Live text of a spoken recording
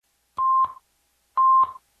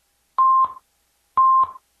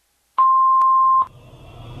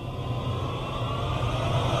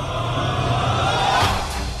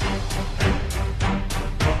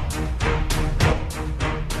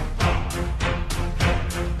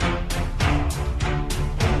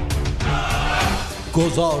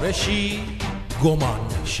گزارشی گمان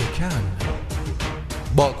شکن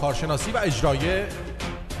با کارشناسی و اجرای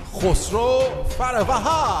خسرو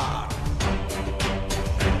فروهر.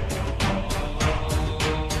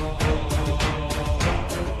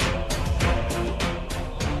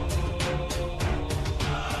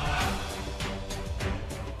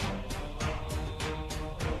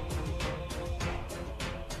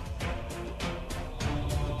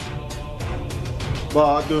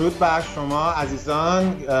 با درود بر شما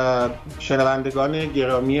عزیزان شنوندگان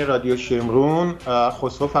گرامی رادیو شمرون،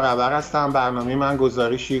 خسرو فروهر هستم. برنامه من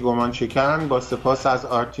گزارشی گمان شکن با سپاس از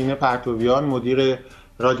آرتین پرتویان مدیر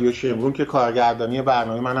رادیو شمرون که کارگردانی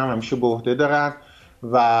برنامه من هم همیشه به عهده دارن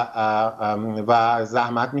و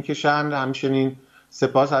زحمت میکشن. همچنین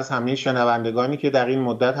سپاس از همه شنوندگانی که در این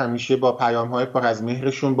مدت همیشه با پیام‌های پر از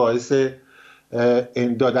مهرشون باعث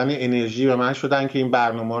دادن انرژی به من شدن که این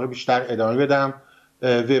برنامه رو بیشتر ادامه بدم.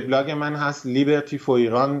 وبلاگ من هست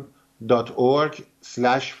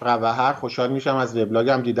libertyforiran.org/فروهر. خوشحال میشم از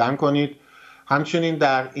وبلاگم دیدن کنید. همچنین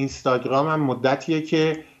در اینستاگرامم مدتیه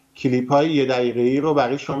که کلیپ های 1 دقیقه‌ای رو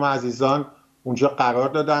برای شما عزیزان اونجا قرار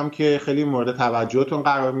دادم که خیلی مورد توجهتون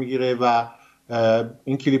قرار میگیره و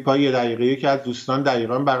این کلیپ های 1 دقیقه‌ای که از دوستان در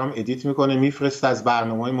ایران برام ادیت میکنه میفرسته از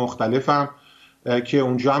برنامه‌های مختلفم که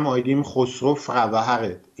اونجا هم آیدیم خسرو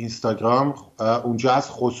فروهره. اینستاگرام اونجا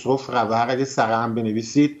از خسرو فروهر سر هم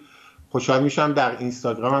بنویسید. خوشحال میشم در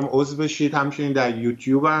اینستاگرام هم عضو بشید. همچنین در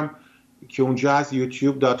یوتیوب هم که اونجا از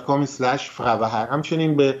youtube.com/فروهر.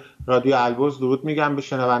 همچنین به رادیو البرز درود میگم به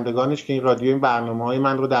شنوندگانش که این رادیو این برنامه‌های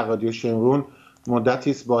من رو در رادیو شمرون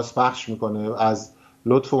مدتی است بازپخش میکنه. از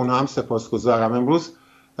لطف اونها هم سپاسگزارم. امروز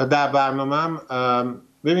در برنامه‌ام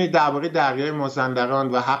ببینید درباره دریای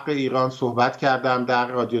مازندران و حق ایران صحبت کردم در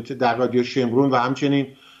رادیو شمرون و همچنین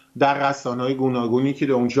در رسانه‌های گوناگونی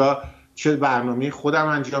که اونجا چه برنامه خودم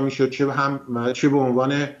انجام میشد چه به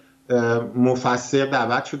عنوان مفسر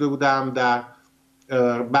دعوت شده بودم. در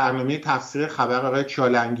برنامه تفسیر خبر آقای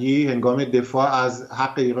چالنگی هنگام دفاع از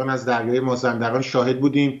حق ایران از دریای مازندران شاهد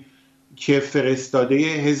بودیم که فرستاده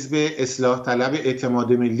حزب اصلاح طلب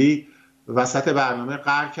اعتماد ملی وسط برنامه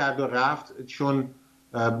قهر کرد و رفت، چون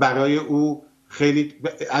برای او خیلی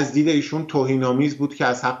از دید ایشون توهین‌آمیز بود که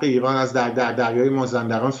از حق ایران از در دریای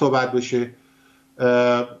مازندران صحبت بشه.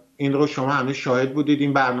 این رو شما همه شاهد بودید.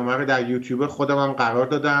 این برنامه رو در یوتیوب خودم هم قرار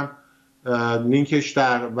دادم. لینکش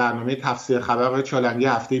در برنامه تفسیر خبر آقای چالنگی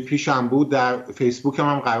هفته پیش هم بود. در فیسبوک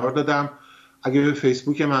هم قرار دادم. اگه به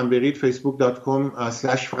فیسبوک من برید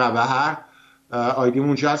facebook.com/فروهر آیدیم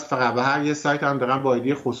اونجا از فروهر. یه سایت هم دارم با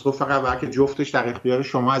آیدی خسرو فروهر که جفتش در اختیار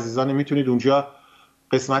شما عزیزان. میتونید اونجا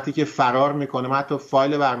قسمتی که فرار میکنه، من حتی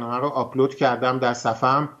فایل برنامه رو آپلود کردم در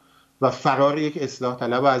صفحه‌ام و فرار یک اصلاح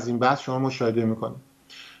طلب از این بحث شما مشاهده میکنید.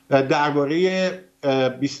 درباره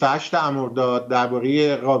 28 مرداد،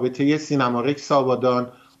 درباره رابطه سینما رکس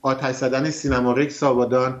آبادان، آتش زدن سینما رکس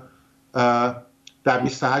آبادان در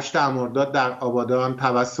 28 مرداد در آبادان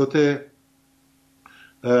توسط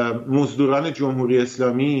مزدوران جمهوری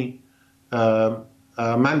اسلامی،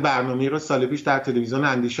 من برنامه رو سال پیش در تلویزیون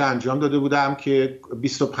اندیشه انجام داده بودم که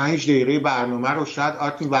 25 دقیقه برنامه رو شاید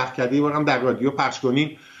آرتین وقت کردی بارم در رادیو پخش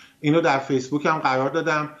کنین. اینو در فیسبوک هم قرار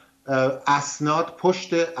دادم. اسناد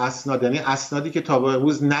پشت اسناد، یعنی اسنادی که تا به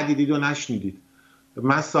روز ندیدید و نشنیدید،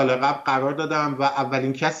 من سال قبل قرار دادم و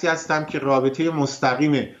اولین کسی هستم که رابطه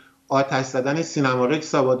مستقیم آتش زدن سینما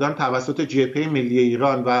رکس آبادان توسط جبهه ملی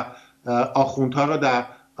ایران و آخوندها رو در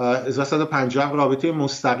 1350 رابطه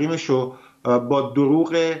مستقیمش رو با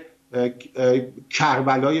دروغ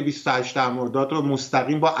کربلای 28 مرداد رو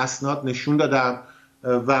مستقیم با اسناد نشون دادم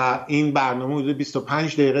و این برنامه حدود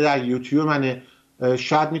 25 دقیقه در یوتیوب منه.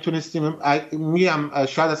 شاید میتونستیم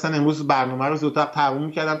شاید اصلا امروز برنامه رو زودتر تموم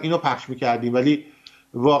میکردم اینو پخش میکردیم، ولی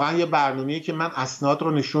واقعا یه برنامه‌ای که من اسناد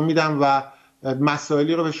رو نشون میدم و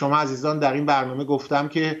مسائلی رو به شما عزیزان در این برنامه گفتم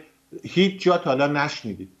که هیچ جا تا حالا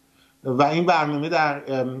نشنیدید و این برنامه در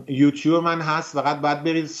یوتیوب من هست. فقط باید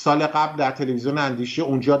برید سال قبل در تلویزیون اندیشه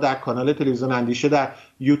اونجا در کانال تلویزیون اندیشه در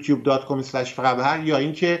youtube.com/فروهر یا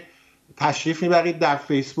اینکه تشریف میبرید در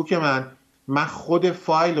فیسبوک من خود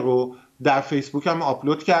فایل رو در فیسبوک هم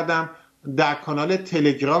آپلود کردم. در کانال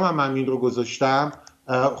تلگرام هم من این رو گذاشتم،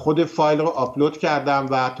 خود فایل رو آپلود کردم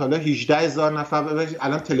و تا حالا 18,000 نفر.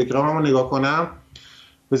 الان تلگرامم رو نگاه کنم،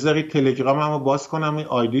 بذارید تلگرامم رو باز کنم این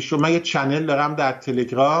آیدیش رو. من یه چنل دارم در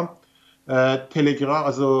تلگرام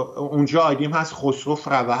از اونجا آیدیم هست خسرو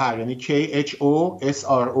فروهر، یعنی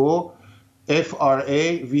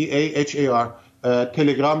KHOSROFRAVAHAR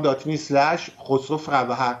telegram.me/خسرو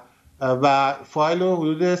فروهر و فایل رو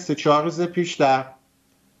حدود 3-4 روز پیش در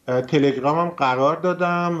تلگرامم قرار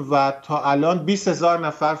دادم و تا الان 20,000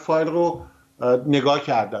 نفر فایل رو نگاه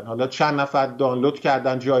کردن. حالا چند نفر دانلود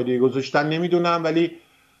کردن جای دیگه گذاشتن نمیدونم، ولی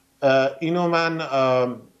اینو من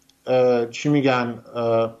چی میگن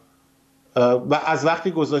و از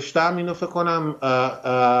وقتی گذاشتم اینو فکر کنم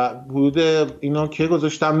حدود اینو که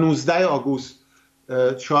گذاشتم 19 آگوست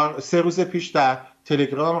 3 روز پیش در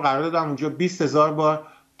تلگرام قرار دادم اونجا 20,000 بار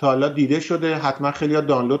تا حالا دیده شده. حتما خیلی‌ها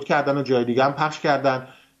دانلود کردن و جای دیگه هم پخش کردن.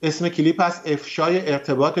 اسم کلیپ هست افشای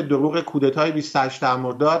ارتباط دروغ کودتای 28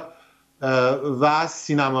 مرداد و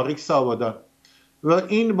سینماریکس آبادان. و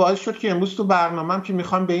این باعث شد که امروز تو برنامه‌ام که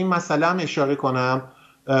میخوام به این مسئله هم اشاره کنم،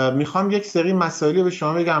 میخوام یک سری مسائلی به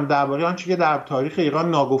شما بگم درباره آنچه که در تاریخ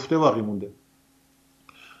ایران ناگفته باقی مونده.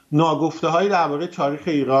 ناگفته‌های درباره تاریخ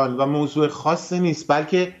ایران و موضوع خاصی نیست،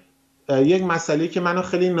 بلکه یک مسئله که منو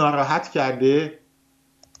خیلی ناراحت کرده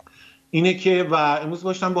اینه که و امروز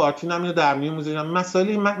باشتم با آرتین هم اینو در میون میذارم.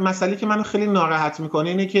 مسئله که منو خیلی ناراحت میکنه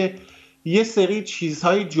اینه که یه سری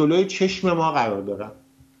چیزهای جلوی چشم ما قرار دارن.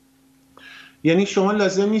 یعنی شما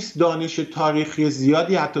لازم نیست دانش تاریخی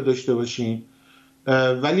زیادی حتی داشته باشین،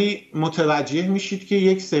 ولی متوجه میشید که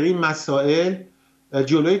یک سری مسائل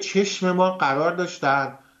جلوی چشم ما قرار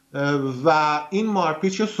داشتن و این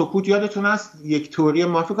مارپیچ سکوت، یادتون هست یک توری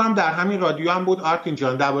ما فکر کنم در همین رادیو هم بود آرتین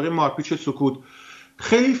جان درباره مارپیچ سکوت.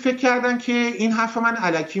 خیلی فکر کردن که این حرف من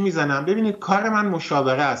الکی میزنم. ببینید کار من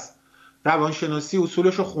مشاوره است، روانشناسی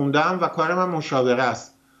اصولش رو خوندم و کار من مشاوره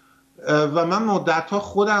است و من مدت‌ها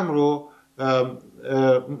خودم رو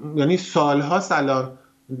یعنی سال‌هاست الان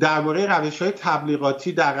درباره روش‌های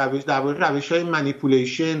تبلیغاتی، درباره روش‌های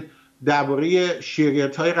مانیپولیشن، درباره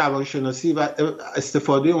شرکت‌های روانشناسی و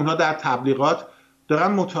استفاده اونها در تبلیغات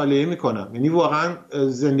دارم مطالعه میکنم. یعنی واقعا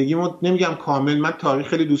زندگیمو نمیگم کامل، من تاریخ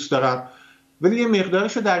خیلی دوست دارم، ولی یه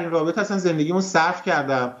مقدارش رو در این رابطه اصلا زندگیمو صرف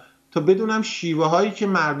کردم تا بدونم شیوه هایی که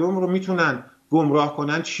مردم رو میتونن گمراه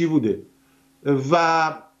کنن چی بوده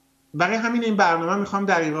و برای همین این برنامه میخوام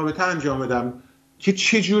در این رابطه انجام بدم که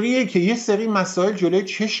چجوریه که یه سری مسائل جلوی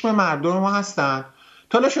چشم مردم ما هستن.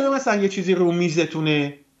 تا حالا شده مثلا یه چیزی رو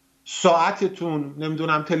میزتونه، ساعتتون،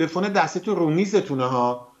 نمیدونم تلفن دستتون رو میزتونه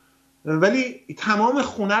ها، ولی تمام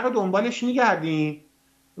خونه رو دنبالش میگردین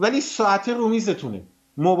ولی ساعت رو میزتونه،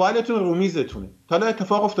 موبایلتون رو میزتونه. تا حالا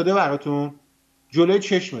اتفاق افتاده براتون جلوی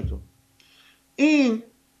چشمتون؟ این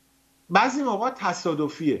بعضی موقع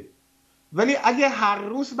تصادفیه، ولی اگه هر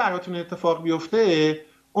روز براتون اتفاق بیفته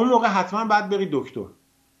اون موقع حتما باید برید دکتر،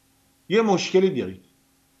 یه مشکلی دارید.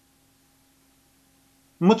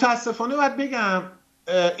 متاسفانه باید بگم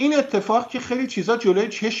این اتفاق که خیلی چیزا جلوی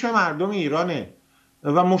چشم مردم ایرانه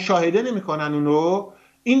و مشاهده نمی‌کنن اون رو،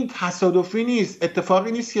 این تصادفی نیست،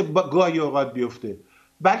 اتفاقی نیست که گاهی اوقات بیفته،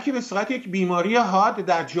 بلکه به صورت یک بیماری حاد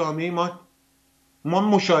در جامعه ما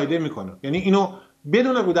مشاهده میکنم. یعنی اینو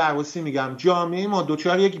بدون رو درواسی میگم، جامعه ما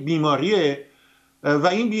دچار یک بیماریه و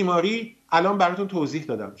این بیماری الان براتون توضیح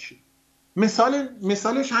دادم چی.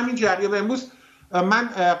 مثالش همین جریان. امروز من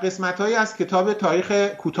قسمت‌هایی از کتاب تاریخ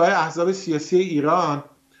کوتاه احزاب سیاسی ایران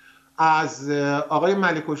از آقای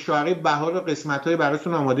ملک الشعراء بهار قسمت‌هایی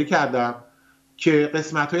براتون آماده کردم که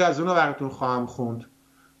قسمت‌هایی از اون رو براتون خواهم خوند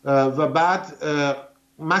و بعد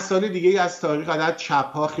مسائل دیگه از تاریخ، عدد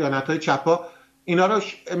چپ‌ها، خیانت‌های چپ‌ها، اینا رو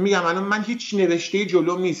میگم. الان من هیچ نوشته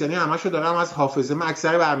جلوم نیست، یعنی همشو دارم از حافظه. من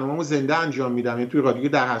اکثر برنامه‌مو زنده انجام میدم، یعنی توی رادیو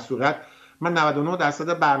در هر صورت من 99%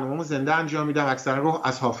 برنامه‌مو زنده انجام میدم، اکثرا رو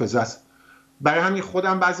از حافظه است. برای همین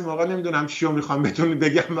خودم بعضی موقع نمیدونم چیو میخوام بهتون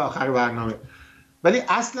بگم به آخر برنامه، ولی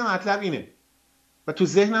اصل مطلب اینه و تو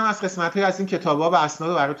ذهنم از قسمت‌های از این کتاب‌ها و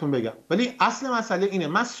اسناد براتون بگم. ولی اصل مسئله اینه،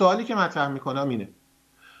 من سوالی که مطرح میکنم اینه،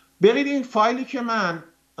 برید این فایلی که من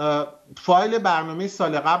فایل برنامه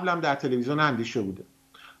سال قبلم در تلویزیون اندیشه بوده.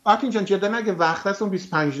 آرتین جان جدا اگه وقت هست اون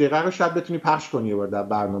 25 دقیقه رو شاید بتونی پخش کنی یه بار در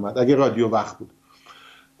برنامه اگه رادیو وقت بود.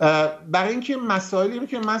 برای اینکه مسائلی رو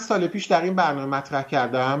که من سال پیش در این برنامه مطرح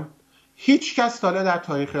کردم هیچ کس تا حالا در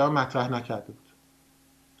تاریخ ایران مطرح نکرده بود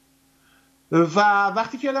و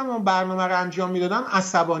وقتی که اون برنامه رو انجام میدادم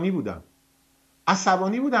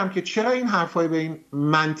عصبانی بودم که چرا این حرفای به این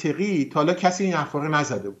منطقی تا حالا کسی این حرفا رو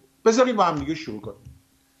نزده بود. بذارید با هم دیگه شروع کنیم.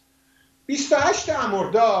 28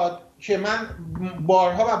 مرداد که من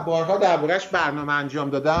بارها درباره‌اش برنامه انجام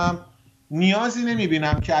دادم، نیازی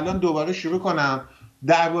نمیبینم که الان دوباره شروع کنم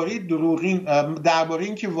درباره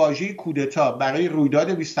این که واژه کودتا برای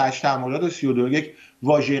رویداد 28 مرداد و 32 یک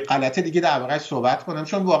واژه غلطه دیگه درباره‌اش صحبت کنم،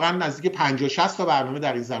 چون واقعا نزدیک 50-60 تا برنامه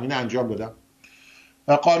در این زمینه انجام دادم.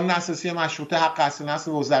 قانون اساسی مشروطه حق اصل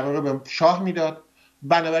نصب وزرا رو به شاه میداد،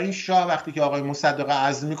 بنابراین شاه وقتی که آقای مصدق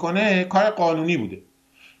عزل میکنه کار قانونی بوده.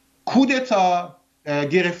 کودتا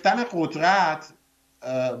گرفتن قدرت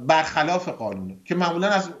برخلاف قانونه که معمولا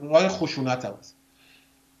از راه خشونت هم است.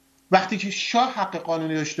 وقتی که شاه حق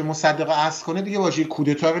قانونی داشته مصدق عزل کنه، دیگه واژه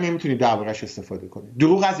کودتا رو نمیتونید دربارش استفاده کنید.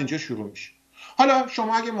 دروغ از اینجا شروع میشه. حالا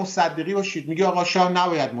شما اگه مصدقی باشید میگه آقا شاه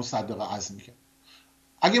نباید مصدق عزل میکرد،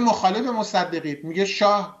 اگه مخالف مصدقید میگه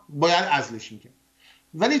شاه باید عزلش میکرد.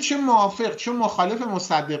 ولی چه موافق چه مخالف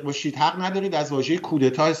مصدق باشید حق ندارید از واژه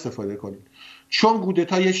کودتا استفاده کنید، چون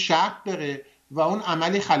کودتا یه شرط داره و اون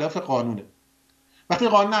عملی خلاف قانونه. وقتی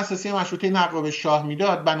قانون اساسی مشروطه این حق رو به شاه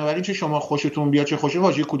میداد، بنابراین چه شما خوشتون بیاد چه خوشه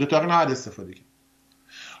واژه کودتا رو نباید استفاده کنید.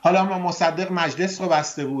 حالا ما مصدق مجلس رو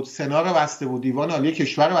بسته بود، سنا رو بسته بود، دیوان عالی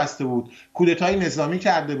کشور رو بسته بود، کودتای نظامی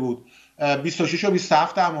کرده بود، 26 و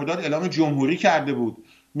 27 مرداد اعلام جمهوری کرده بود،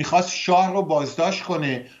 میخواست شاه رو بازداشت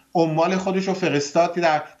کنه، عمال خودش رو فرستاد که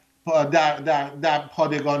در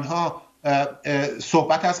پادگان‌ها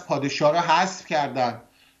صحبت از پادشاه رو حذف کردن،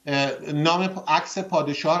 نام عکس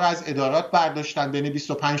پادشاه رو از ادارات برداشتن بین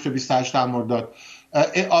 25 تا 28 مرداد،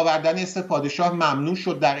 آوردن اسم پادشاه ممنوع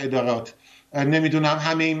شد در ادارات، نمیدونم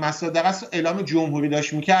همه این مسائل در اصل اعلام جمهوری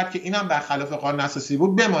داشت میکرد که اینم برخلاف قانون اساسی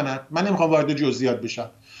بود بماند. من نمیخوام وارد جزئیات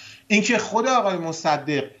بشم. اینکه خود آقای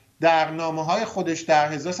مصدق در نامه‌های خودش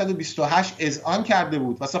در 1128 اذعان کرده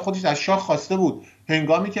بود، واسه خودش از شاه خواسته بود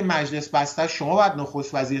هنگامی که مجلس بسته شما باید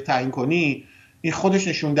نخست وزیر تعیین کنی، این خودش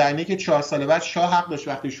نشون دهنده که 4 سال بعد شاه حق داشت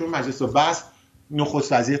وقتی شما مجلس رو بست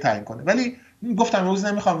نخست وزیر تعیین کنه. ولی گفتم امروز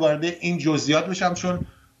نمیخوام وارد این جزئیات بشم، چون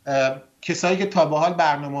کسایی که تا به حال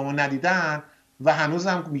برنامه‌مو ندیدن و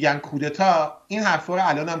هنوزم میگن کودتا، این حرفا رو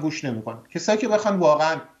الانم گوش نمیکنن. کسایی که بخوان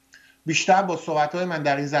واقعا بیشتر با صحبت‌های من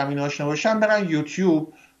در این زمینه آشنا باشن، برن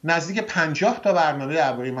یوتیوب، نزدیک 50 تا برنامه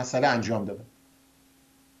درباره این مسئله انجام دادم.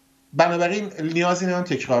 بنابراین نیازی نیست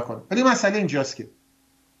تکرار کنم. ولی مسئله اینجاست که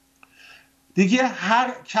دیگه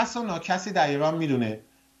هر کس و ناکسی در ایران میدونه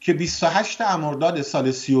که 28 مرداد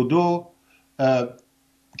سال 32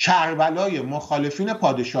 کربلای مخالفین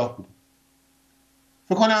پادشاه بود.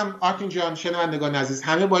 فکر کنم آرتین جان، شنوندگان عزیز،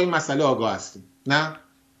 همه با این مسئله آگاه هستیم، نه؟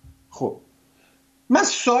 خب من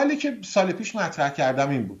سوالی که سال پیش مطرح کردم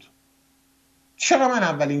این بود: چرا من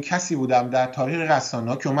اولین کسی بودم در تاریخ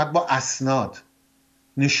رسانه‌ها که اومد با اسناد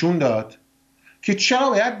نشون داد که چرا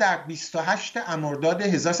باید در 28 مرداد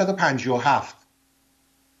 1157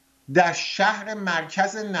 در شهر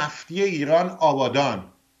مرکز نفتی ایران آبادان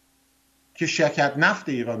که شرکت نفت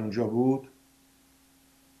ایران اونجا بود،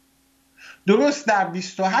 درست در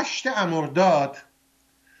 28 مرداد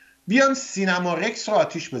بیان سینما رکس رو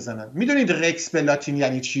آتیش بزنن. میدونید رکس به لاتین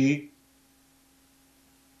یعنی چی؟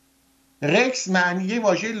 رکس معنی یه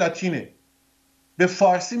واژه لاتینه، به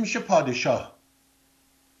فارسی میشه پادشاه.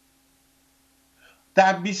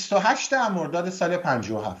 در 28 مرداد سال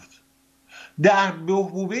 57 در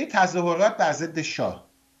بحبوحه تظاهرات بر ضد شاه،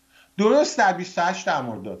 درست در 28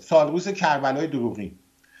 مرداد سال روز کربلای دروغین،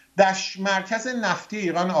 در مرکز نفتی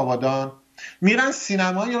ایران آبادان میرن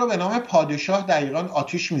سینمایی رو به نام پادشاه در ایران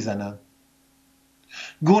آتیش میزنن،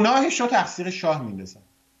 گناهش رو تقصیر شاه میندازن.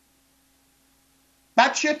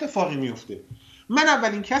 بعد چه اتفاقی میفته؟ من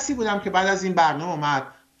اولین کسی بودم که بعد از این برنامه اومد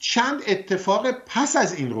چند اتفاق پس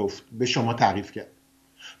از این رفت به شما تعریف کرد.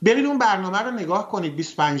 برید اون برنامه رو نگاه کنید،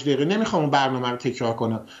 25 دقیقه، نمیخوام اون برنامه رو تکرار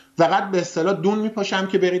کنم، فقط به اصطلاح دون میپاشم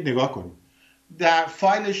که برید نگاه کنید. در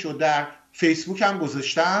فایلش رو در فیسبوک هم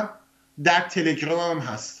گذاشتم، در تلگرام هم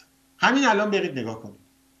هست، همین الان برید نگاه کنید.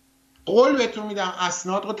 قول بهتون میدم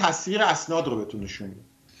اسناد رو، تصویر اسناد رو بهتون نشون میدم.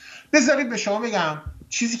 بذارید به شما بگم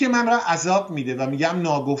چیزی که من را عذاب میده و میگم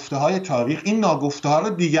ناگفته های تاریخ، این ناگفته ها رو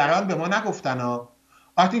دیگران به ما نگفتن ها.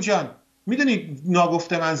 آرتین جان میدونید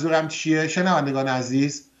ناگفته منظورم چیه شنوندگان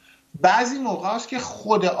عزیز؟ بعضی موقع است که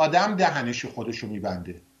خود آدم دهنش خودشو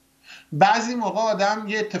میبنده، بعضی موقع آدم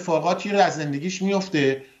یه اتفاقاتی رو از زندگیش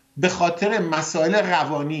میفته به خاطر مسائل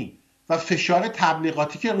روانی و فشار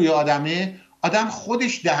تبلیغاتی که روی آدمه، آدم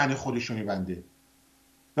خودش دهن خودشو میبنده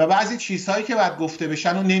و بعضی چیزهایی که باید گفته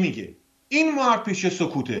بشن رو نمیگه. این مارپیچ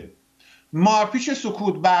سکوته. مارپیچ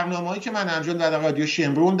سکوت برنامه‌ای که من انجام دادم در رادیو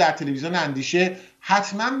شمرون، در تلویزیون اندیشه،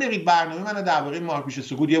 حتما برید برنامه منو درباره مارپیچ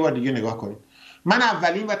سکوت یه بار دیگه نگاه کنید. من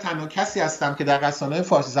اولین و تنها کسی هستم که در رسانه‌های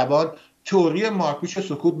فارسی زبان تئوری مارپیچ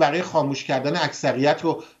سکوت برای خاموش کردن اکثریت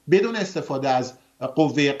رو بدون استفاده از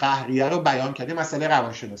قوه قهریه رو بیان کردم. مسئله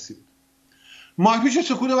روانشناسی بود. مارپیچ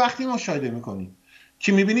سکوت رو وقتی مشاهده می‌کنیم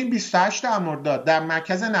که می‌بینیم 28 مرداد در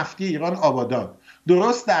مرکز نفتی ایران آبادان،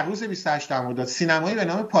 درست در روز 28 مرداد، سینمایی به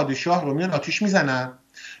نام پادشاه رو میان آتیش میزنن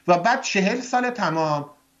و بعد 40 سال تمام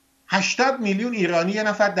 80 میلیون ایرانی یه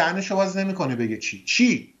نفر دهنشو باز نمیکنه بگه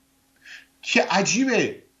چی که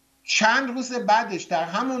عجیبه. چند روز بعدش در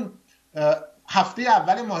همون هفته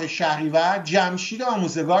اول ماه شهریور جمشید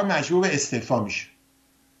آموزگار مجبور به استعفا میشه.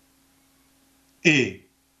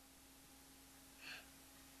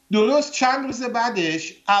 درست چند روز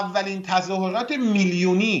بعدش اولین تظاهرات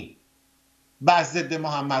میلیونی بر ضد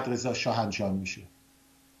محمد رضا شاه انجام میشه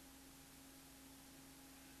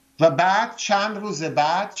و بعد چند روز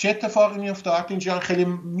بعد چه اتفاقی میفته؟ آرتین جان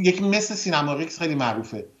خیلی یکی مثل سینما ریکس خیلی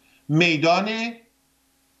معروفه، میدان،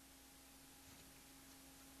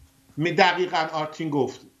 دقیقاً آرتین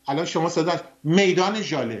گفت الان شما صداش، میدان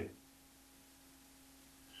ژاله.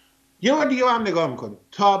 یه بار دیگه هم نگاه میکنیم.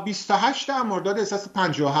 تا 28 مرداد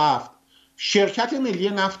 1357 شرکت ملی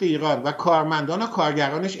نفت ایران و کارمندان و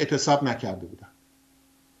کارگرانش اعتصاب نکرده بودن.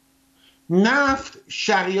 نفت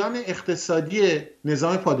شریان اقتصادی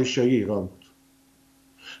نظام پادشاهی ایران بود.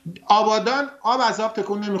 آبادان آب از آب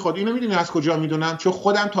تکون نمیخورد. اینو میدونی از کجا میدونم؟ چون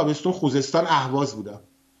خودم تابستون خوزستان اهواز بودم.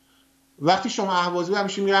 وقتی شما اهواز بود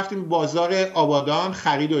همیشه میرفتیم بازار آبادان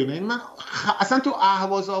خرید و اینا. من اصلا تو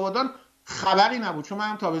اهواز آبادان خبری نبود چون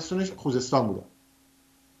من تابستون خوزستان بودم.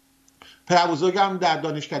 پدر بزرگم در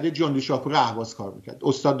دانشکده جندی شاپور اهواز کار میکرد،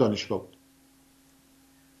 استاد دانشگاه بود.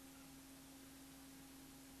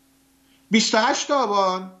 28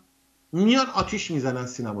 آبان میان آتیش میزنن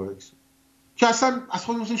سینما ریکس که اصلا از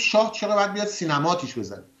خود میگم شاه چرا باید بیاد سینما آتیش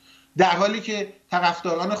بزنه، در حالی که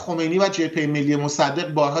طرفداران خمینی و جبهه ملی مصدق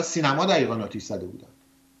بارها سینما در ایران آتیش زده بودن.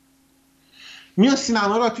 میان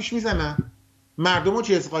سینما رو آتیش میزنن، مردم رو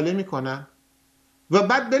جزغاله میکنن و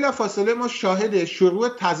بعد بلافاصله ما شاهد شروع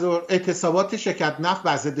اعتصابات شرکت نفت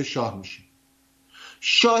بر ضد شاه میشیم.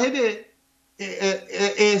 شاهد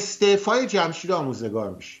استعفای جمشید آموزگار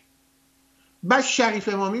میشیم. بعد شریف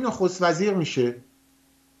امامی نخست وزیر میشه،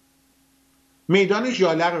 میدان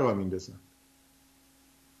ژاله رو راه میندازن.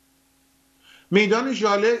 میدان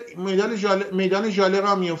ژاله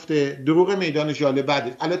را میفته، دروغ میدان ژاله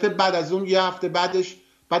بعد. البته بعد از اون یه هفته بعدش،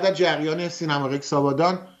 بعد از جریان سینما ریکس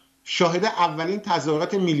آبادان، شاهد اولین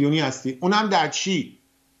تظاهرات میلیونی هستی. اونم در چی؟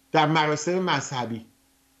 در مراسم مذهبی.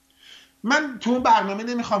 من تو اون برنامه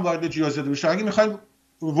نمیخوام وارد جزئیات بشم. اگه میخواید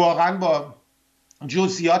واقعا با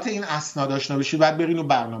جزئیات این اسناد آشنا بشید بعد برین و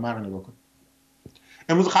برنامه رو نگاه کنید.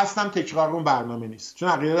 امروز خواستم تکرار اون برنامه نیست، چون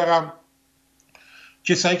عقیده دارم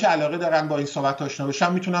کسایی که علاقه دارن با این صحبت آشنا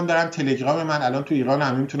بشن میتونن برن تلگرام من، الان تو ایران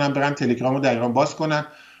هم میتونن برن تلگرام رو در ایران باز کنن.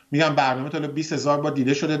 میگم برنامه تا 20000 بار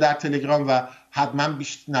دیده شده در تلگرام و حتما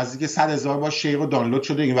نزدیک 100,000 بار شیر و دانلود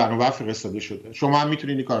شده، این برنامه فرستاده شده. شما هم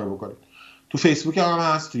میتونید این کارو بکنید. تو فیسبوک هم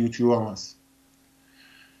هست، تو یوتیوب هم هست.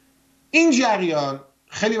 این جریان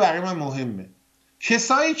خیلی برای من مهمه.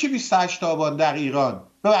 کسایی که 28 آبان در ایران،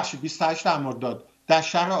 ببخشید 28 مرداد در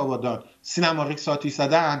شهر آبادان سینما ریکس آتیش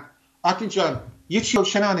زدن، آرتین جان یه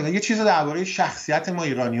چیز درباره شخصیت ما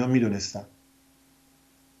ایرانی‌ها میدونستن.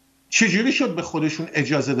 چجوری شد به خودشون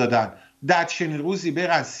اجازه دادن در چنین روزی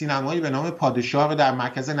برن سینمایی به نام پادشاه رو در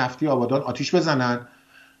مرکز نفتی آبادان آتیش بزنن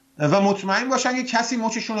و مطمئن باشن که کسی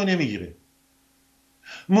مچشون رو نمیگیره،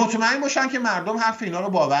 مطمئن باشن که مردم حرف اینا رو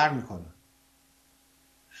باور میکنن.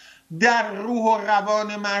 در روح و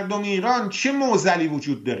روان مردم ایران چه معضلی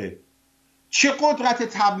وجود داره، چه قدرت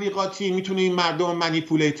تبلیغاتی میتونه این مردم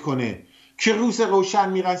منیپولیت کنه که روز روشن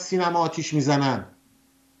میرن سینما آتیش میزنن؟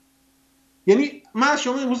 یعنی من از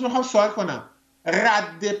شما امروز میخوام سوال کنم،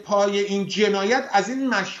 رد پای این جنایت از این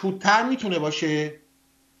مشهودتر میتونه باشه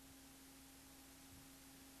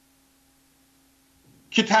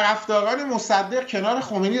که طرفداران مصدق کنار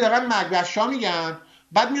خمینی دارن مرگ شاه میگن،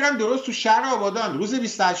 بعد میرن درست تو شهر آبادان روز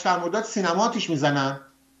 28 مرداد سینما آتیش میزنن،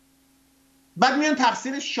 بعد میان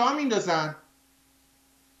تقصیر شاه میندازن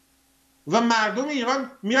و مردم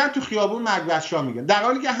ایران میرن تو خیابون مرگ شاه میگن، در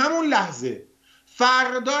حالی که همون لحظه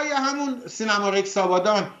فردای همون سینما ریکس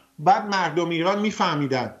آبادان بعد مردم ایران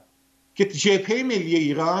میفهمیدن که جبهه ملی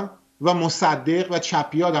ایران و مصدق و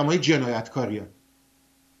چپی آدمای جنایتکاری هستند.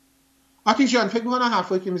 آرتین جان فکر میکنم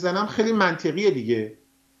حرفایی که میزنم خیلی منطقیه دیگه،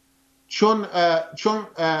 چون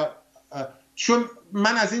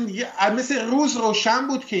من از این دیگه مثل روز روشن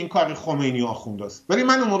بود که این کار خمینی آخوند است. ولی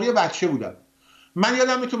من اون موقع بچه بودم، من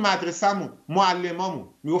یادم تو مدرسه‌مون معلمامون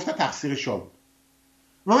میگفتن تقصیر شاه بود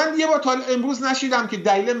و من یه بار تا امروز نشیدم که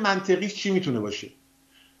دلیل منطقیش چی میتونه باشه.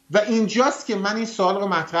 و اینجاست که من این سوال رو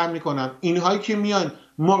مطرح میکنم، اینهایی که میان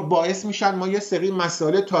ما باعث میشن ما یه سری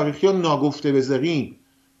مسائل تاریخی رو ناگفته بذاریم،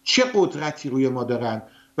 چه قدرتی روی ما دارن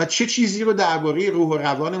و چه چیزی رو درباره روح و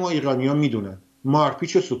روان ما ایرانی‌ها میدونن؟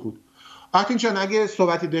 مارپیچ و سکوت. آرتین جان اگه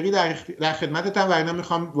صحبتی داری در خدمتتم، ولی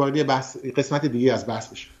میخوام وارد قسمت دیگه از بحث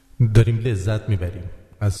بشم. داریم لذت میبریم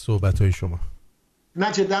از صحبت‌های شما.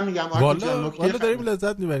 نه جدا میگم آرتین جان، والا داریم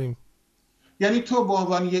لذت میبریم. یعنی تو به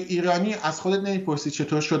عنوان یه ایرانی از خودت نمیپرسی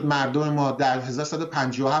چطور شد مردم ما در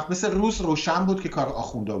 1157 مثل روز روشن بود که کار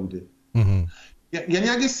آخوندا بوده؟ یعنی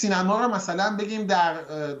اگه سینما رو مثلا بگیم در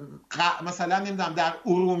مثلا نمیدونم در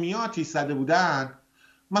ارومیه آتیش زده بودن،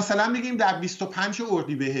 مثلا بگیم در 25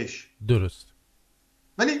 اردیبهشت. درست.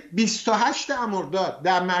 ولی 28 مرداد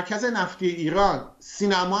در مرکز نفتی ایران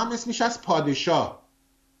سینما هم اسمش از پادشاه.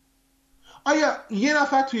 آیا یه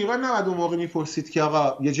نفر تو ایران نباید اون موقع میپرسید که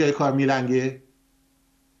آقا یه جای کار میلنگه؟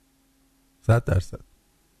 100%.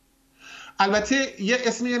 البته یه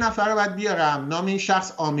اسم یه نفر رو باید بیارم. نام این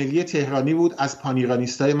شخص عاملی تهرانی بود از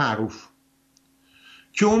پانیرانیستای معروف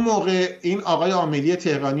که اون موقع این آقای عاملی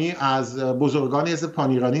تهرانی از بزرگان حزب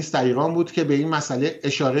پانیرانیست در ایران بود که به این مسئله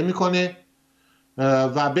اشاره میکنه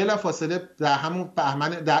و بلافاصله در همون بهمن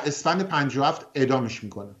در اسفند 57 اعدامش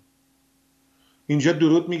میکنه. اینجا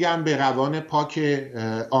درود میگم به روان پاک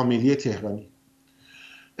عاملی تهرانی.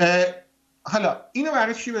 حالا اینو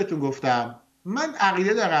برای چی بهتون گفتم؟ من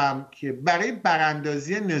عقیده دارم که برای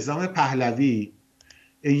براندازی نظام پهلوی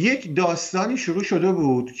یک داستانی شروع شده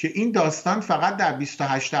بود که این داستان فقط در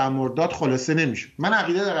 28 مرداد خلاصه نمیشه. من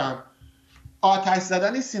عقیده دارم آتش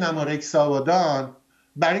زدن سینما رکس آبادان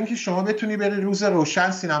برای اینکه شما بتونی بری روز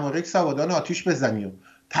روشن سینما رکس آبادان آتیش بزنی و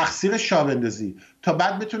تقصیر شاه بندازی تا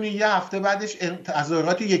بعد بتونی یه هفته بعدش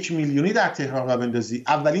تظاهرات 1 میلیونی در تهران را بندازی،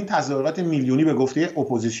 اولین تظاهرات میلیونی به گفته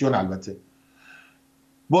اپوزیسیون البته،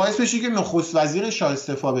 باعث بشه که نخست وزیر شاه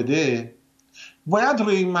استعفا بده، باید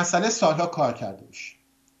روی این مسئله سالها کار کرده بشه.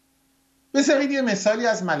 بذارید یه مثالی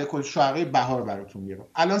از ملک الشعراء بهار براتون میارم.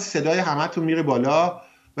 الان صدای همتون میره بالا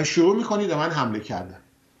و شروع میکنید به من حمله کردن.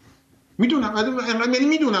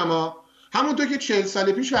 میدونم همونطور که 40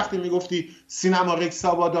 سال پیش وقتی میگفتی سینما رکس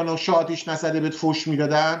آبادان و شاه آتیش نزده بهت فحش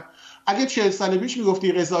میدادن، اگه 40 سال پیش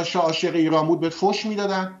میگفتی رضا شاه عاشق ایران بود بهت فحش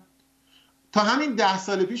میدادن. تا همین 10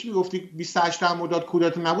 سال پیش میگفتی 28 مرداد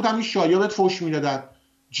کودتا نبود، همین شایا بهت فحش میدادن.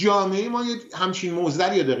 جامعه ما یه همچین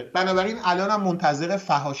موزلی داره. بنابراین الانم منتظر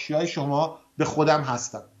فحاشی‌های شما به خودم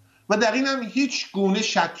هستم و در اینم هیچ گونه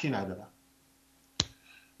شکی ندارم.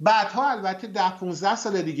 بعدها البته 10-15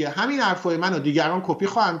 سال دیگه همین حرفای منو دیگران کپی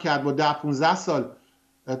خواهم کرد. با 10-15 سال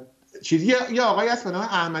چیزی یه آقایی هست به نام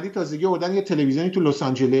احمدی تازگی آوردن یه تلویزیونی تو لس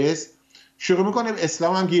آنجلس شروع میکنه به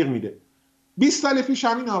اسلام هم گیر میده. 20 سال پیش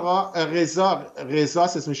همین آقا رضا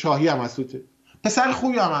اسم شاهی هم هست، پسر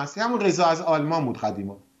خوبی هم هست، همون رضا از آلمان بود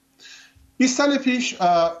قدیما. 20 سال پیش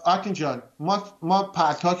آرتین جان ما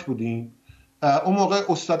پلتاک بودیم، اون موقع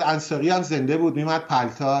استاد انصاری هم زنده بود میمد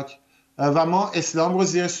پلتاک و ما اسلام رو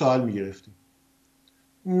زیر سوال میگرفتیم.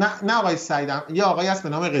 نه آقای سعیدم، یه آقایی هست به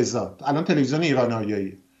نام رضا، الان تلویزیون ایران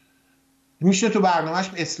آریاییه، میشه تو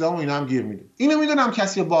برنامهش اسلام و اینا هم گیر میده. اینو میدونم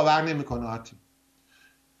کسی باور نمیکنه. آرتین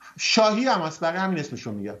شاهی هم هست، برای همین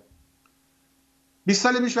اسمشو میگم. 20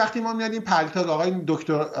 سال پیش وقتی ما میادیم پلتاک، آقای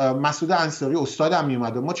دکتر مسعود انصاری استاد هم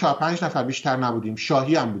میومد و ما 4-5 نفر بیشتر نبودیم،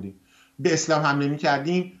 شاهی هم بودیم، به اسلام حمله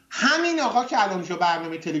میکردیم. همین آقا که الان جو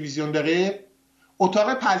برنامه تلویزیون داره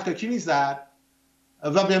اتاق پلتاکی میزد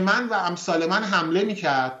و به من و امثال من حمله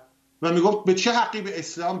میکرد و میگفت به چه حقی به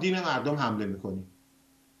اسلام دین مردم حمله میکنی.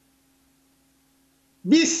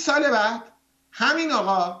 20 سال بعد همین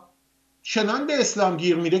آقا چنان به اسلام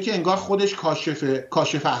گیر میده که انگار خودش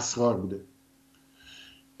کاشف اسرار بوده.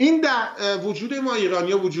 این در وجود ما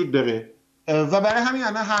ایرانی‌ها وجود داره و برای همین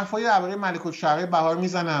الان حرفای درباره ملک الشعراء بهار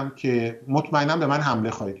میزنم که مطمئنم به من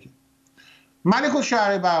حمله خواهید کرد. ملک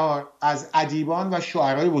الشعراء بهار از ادیبان و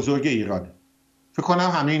شاعرای بزرگ ایرانه. فکر کنم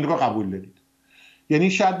همه این رو قبول دارید.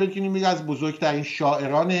 یعنی شاید بتونیم بگیم از بزرگترین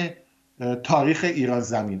شاعران تاریخ ایران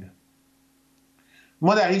زمینه.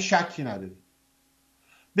 ما در این شکی نداریم.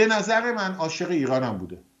 به نظر من عاشق ایرانم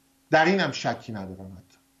بوده، در اینم شکی ندارم.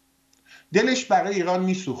 حتی دلش برای ایران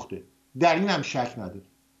میسوخته، در اینم شک نداریم.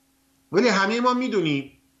 ولی همه ما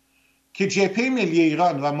میدونیم که جبهه ملی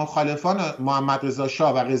ایران و مخالفان محمد رضا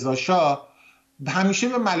شاه و رضا شاه همیشه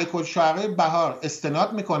به ملک الشعراء بهار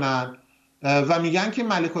استناد میکنن و میگن که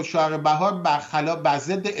ملک الشعراء بهار بر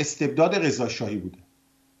ضد استبداد رضا شاهی بوده.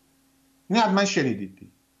 این حتما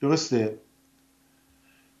شنیدید، درسته؟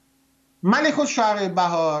 ملک الشعراء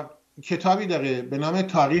بهار کتابی داره به نام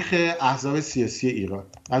تاریخ احزاب سیاسی ایران،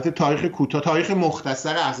 البته تاریخ کوتاه، تاریخ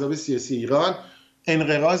مختصر احزاب سیاسی ایران،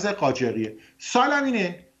 انقراض قاجاریه. سوالم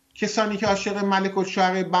اینه کسانی که عاشق ملک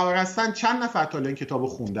الشعراء بهار هستن چند نفر تا این کتابو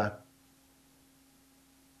خوندن؟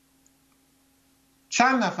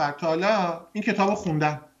 چند نفر تا حالا این کتابو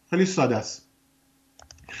خوندن؟ خیلی ساده است.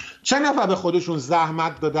 چند نفر به خودشون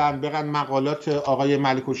زحمت دادن برن مقالات آقای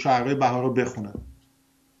ملک الشعراء بهار رو بخونن؟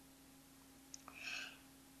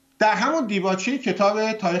 در همون دیباچه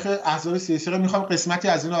کتاب تاریخ احزاب سیاسی رو میخوام قسمتی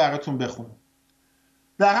از اینو براتون بخونم.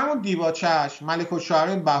 در همون دیباچه‌اش ملک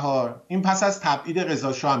الشعراء بهار این پس از تبعید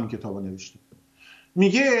رضا شاه این کتابو نوشته.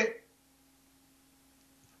 میگه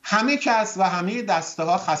همه کس و همه دسته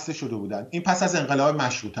ها خسته شده بودند. این پس از انقلاب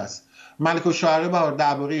مشروطه است. ملک الشعراء بهار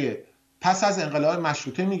درباره پس از انقلاب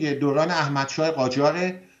مشروطه میگه دوران احمدشاه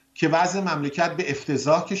قاجاره که وضع مملکت به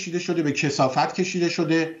افتضاح کشیده شده، به کثافت کشیده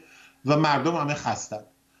شده و مردم همه خستن.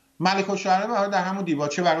 ملک الشعرا در همون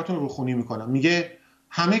دیباچه براتون روخونی میکنم، میگه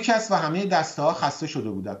همه کس و همه دسته ها خسته شده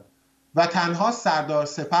بودند و تنها سردار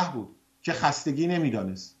سپه بود که خستگی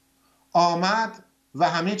نمیدانست. آمد و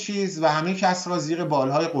همه چیز و همه کس را زیر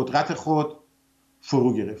بالهای قدرت خود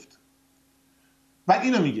فرو گرفت. بعد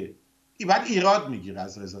اینو میگه، بعد ایراد میگیره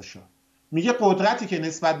از رضا شاه، میگه قدرتی که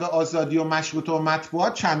نسبت به آزادی و مشروطه و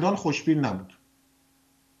مطبوعات چندان خوشبین نبود.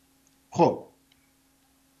 خب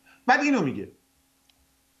بعد اینو میگه،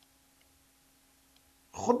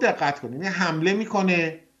 خب دقت کنید، حمله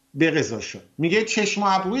میکنه به رضا شاه، میگه چشم و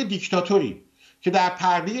ابروی دیکتاتوری که در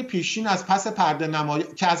پرده پیشین از پس پرده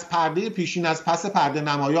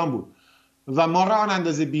نمایان بود و ما را آن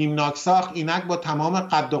اندازه بیمناک ساخت، اینک با تمام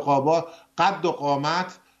قد و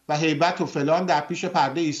قامت و هیبت و فلان در پیش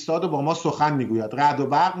پرده ایستاد و با ما سخن میگوید، رعد و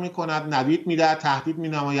برق میکند، نوید میدهد، تهدید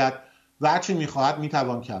مینماید و هر چی میخواهد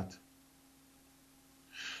میتوان کرد.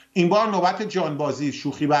 این بار نوبت جانبازی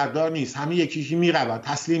شوخی بردار نیست، همه یکی میرود،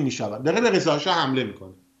 تسلیم میشود، داره به رضا شاه حمله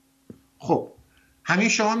میکنه. خب همین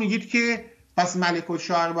شما میگید که پس ملک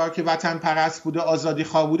الشعرا که وطن پرست بوده، آزادی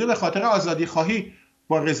خواه بوده، به خاطر آزادی خواهی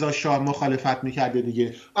با رضا شاه مخالفت میکرده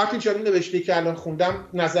دیگه. آرتین جان نوشته که الان خوندم،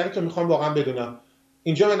 نظرتو میخوام واقعا بدونم.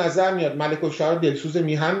 اینجا به نظر میاد ملک الشعرا دلسوز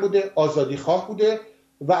میهن بوده، آزادی خواه بوده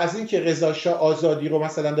و از این که رضا شاه آزادی رو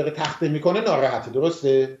مثلا داره تخته میکنه ناراحته،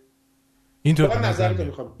 درسته؟ اینطور به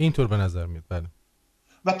نظر میاد. بله.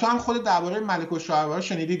 و تو هم خود درباره ملک الشعرا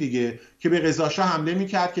شنیدی دیگه که به رضا شاه حمله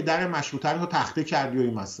میکرد که در مشروطه رو تخته کردی و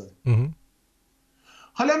این مسائل.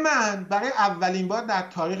 حالا من برای اولین بار در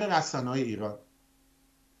تاریخ رسانه‌های ایران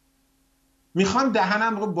میخوام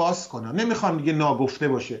دهنم رو باز کنم، نمیخوام دیگه ناگفته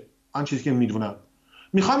باشه آن چیزی که میدونم،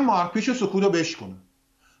 میخوام مارپیچ و سکوت رو بشکنم.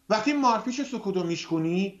 وقتی مارپیچ و سکوت رو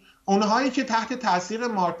میشکنی، اونهایی که تحت تاثیر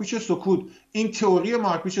مارپیچ و سکوت، این تئوری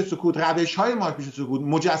مارپیچ و سکوت، روش‌های مارپیچ و سکوت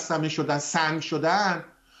مجسمه شدن، سنگ شدن،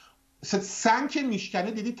 سنگ که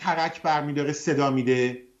میشکنه دیدی ترک برمیداره، صدا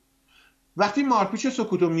میده. وقتی مارپیچ و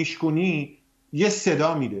سکوت رو میشکنی یه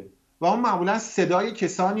صدا میده و اون معمولا صدای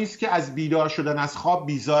کسانی است که از بیدار شدن از خواب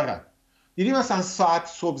بیزارن. دیدی مثلا ساعت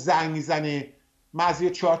صبح زنگ میزنه، مزیه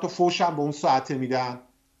 4 تا فوشم به اون ساعته میدن،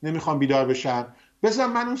 نمیخوام بیدار بشن، بذار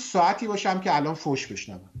من اون ساعتی باشم که الان فوش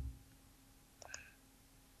بشنوم.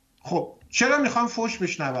 خب چرا میخوام فوش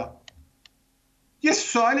بشنوم؟ یه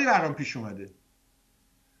سوالی برام پیش اومده،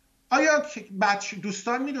 آیا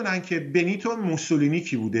دوستان میدونن که بنیتو موسولینی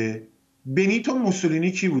کی بوده؟ بنیتو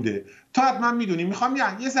موسولینی کی بوده؟ تا حتما میدونی. میخوام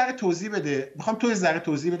یه ذره توضیح بده، میخوام تو یه ذره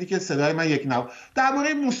توضیح بدی که صدای من یک نو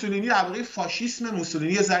درباره موسولینی، درباره فاشیسم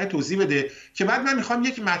موسولینی یه ذره توضیح بده که بعد من میخوام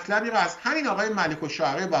یک مطلبی رو از همین آقای ملک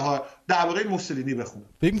الشعرا بهار درباره موسولینی بخونم.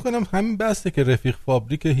 فکر میکنم همین بحثه که رفیق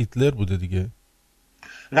فابریک هیتلر بوده دیگه.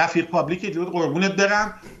 رفیق فابریک هیتلر، قربونت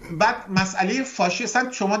برم. بعد مسئله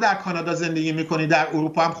فاشیسم، شما در کانادا زندگی میکنی، در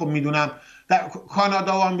اروپا هم خب میدونم، در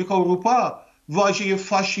کانادا و آمریکا و اروپا واژه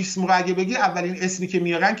فاشیسم رو اگه بگی اولین اسمی که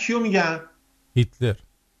میارن کیو میگن؟ هیتلر.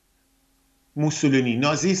 موسولینی.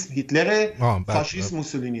 نازیسم هیتلر، فاشیسم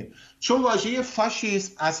موسولینی. چون واژه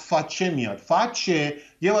فاشیسم از فاچه میاد. فاچه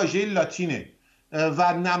یه واژه لاتینه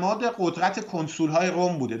و نماد قدرت کنسول‌های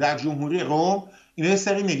روم بوده. در جمهوری روم اینا یه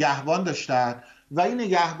سری نگهبان داشتن و این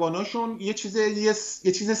نگهباناشون یه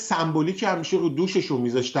چیز سمبولیکی همیشه رو دوششون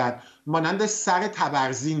میذاشتن، مانند سر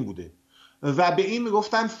تبرزین بوده و به این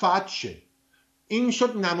میگفتن فاچه. این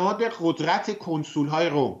میشد نماد قدرت کنسول‌های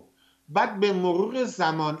روم. بعد به مرور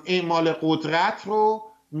زمان اعمال قدرت رو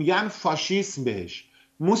میگن فاشیسم بهش.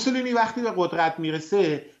 موسولینی وقتی به قدرت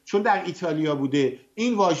میرسه، چون در ایتالیا بوده،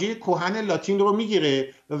 این واژه کهن لاتین رو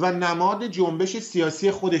میگیره و نماد جنبش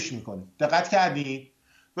سیاسی خودش میکنه. دقت کردین؟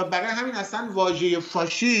 و برای همین اصلا واژه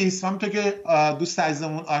فاشیسم، همونطور که دوست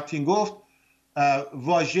عزیزمون آرتین گفت،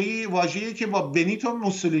 واژه‌ای که با بنیتو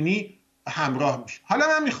موسولینی همراه میشه. حالا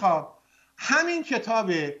من میخوام همین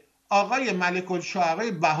کتاب آقای ملک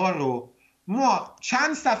الشعرا بهار رو ما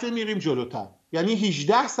چند صفحه میریم جلوتر، یعنی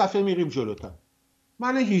 18 صفحه میریم جلوتر.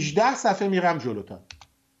 من 18 صفحه میرم جلوتر،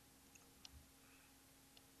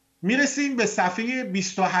 میرسیم به صفحه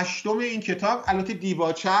 28 این کتاب. البته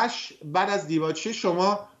دیباچه‌اش، بعد از دیباچه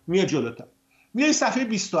شما میاد جلوتر، میای صفحه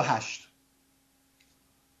 28.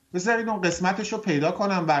 بذارید اون قسمتش رو پیدا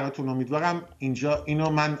کنم براتون. امیدوارم اینجا اینو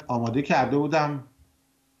من آماده کرده بودم.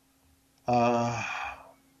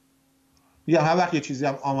 میگم هر وقت یه چیزی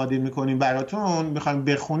هم آماده میکنیم براتون، میخوایم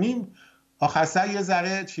بخونیم، آخر سر یه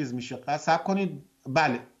ذره چیز میشه. صبر کنید.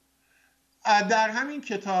 بله، در همین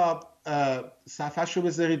کتاب صفحه‌شو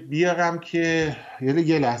بذارید بیارم که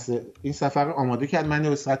یه لحظه این صفحه رو آماده کرد، من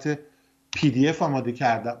به صورت PDF آماده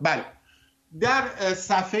کردم. بله، در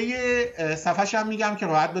صفحه‌ش هم میگم که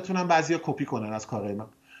راحت بتونم بعضیا کپی کنن از کارهای من.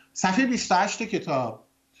 صفحه 28 کتاب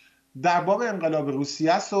در باب انقلاب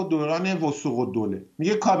روسیه است و دوران وثوق الدوله.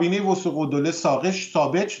 میگه کابینه وثوق الدوله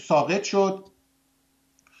ساقط شد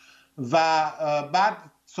و بعد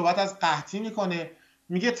صحبت از قحطی میکنه.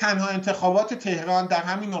 میگه تنها انتخابات تهران در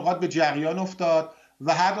همین نقاط به جریان افتاد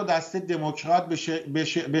و هر دو دسته دموکرات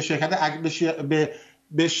به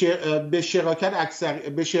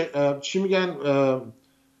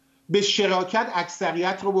شراکت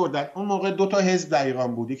اکثریت رو بردن. اون موقع دو تا حزب در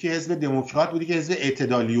ایران بود، یکی حزب دموکرات بود، یکی حزب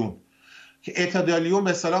اعتدالیون، که اعتدالیون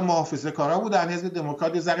به اصطلاح محافظه‌کارا بودن، حزب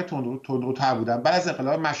دموکرات یه ذره تندروتر بودن بعد از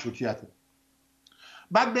انقلاب مشروطیت.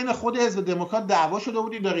 بعد بین خود حزب دموکرات دعوا شده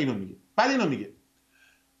بودی، داره اینو میگه. بعد اینو میگه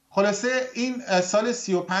خلاصه این سال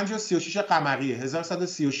 35 و 36 قمری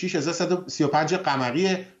 1136 1135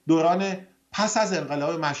 قمری دوران پس از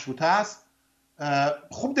انقلاب مشروطه است.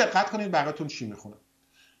 خوب دقت کنید براتون چی میخونم.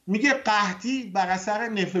 میگه قحطی بر اثر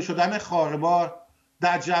نفله شدن خاربار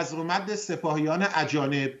در جزر و مد سپاهیان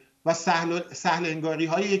اجانب و سهل انگاری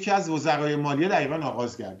های یکی از وزرای مالیه در ایران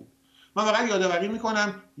آغاز گردید. من فقط یادآوری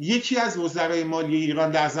میکنم یکی از وزرای مالیه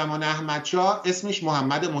ایران در زمان احمدشاه اسمش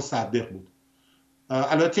محمد مصدق بود.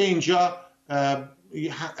 البته اینجا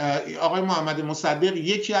آقای محمد مصدق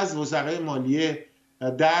یکی از وزرای مالیه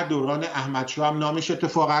در دوران احمدشاه هم نامش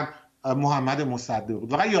اتفاقا محمد مصدق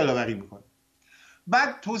بود. فقط یادآوری میکنم.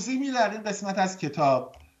 بعد توضیح میده در این قسمت از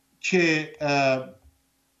کتاب که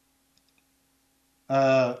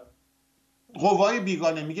قوای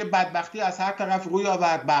بیگانه، میگه بدبختی از هر طرف روی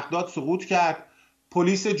آورد، بغداد سقوط کرد،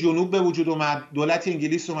 پلیس جنوب به وجود اومد، دولت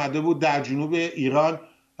انگلیس اومده بود در جنوب ایران،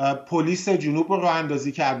 پلیس جنوب رو راه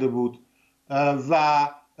اندازی کرده بود و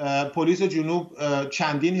پلیس جنوب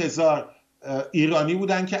چندین هزار ایرانی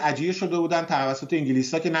بودن که اجیر شده بودن توسط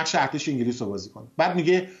انگلیس‌ها که نقش ارتش انگلیس رو بازی کنه. بعد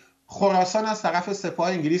میگه خراسان از طرف سپاه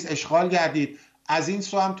انگلیس اشغال گردید، از این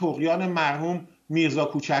سو هم طغیان مرحوم میرزا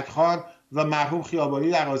کوچک خان و مرحوم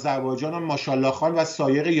خیابانی در آذربایجان و ماشاءالله خان و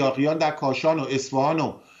سایر یاغیان در کاشان و اصفهان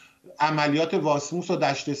و عملیات واسموس و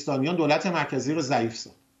دشتستانیان دولت مرکزی رو ضعیف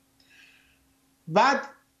ساخت. بعد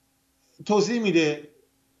توضیح میده،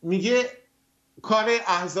 میگه کار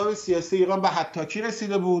احزاب سیاسی ایران به حطاکی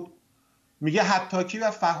رسیده بود. میگه حطاکی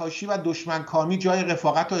و فحاشی و دشمنکامی جای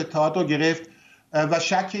رفاقت و اتحاد رو گرفت و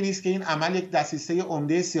شکی نیست که این عمل یک دسیسه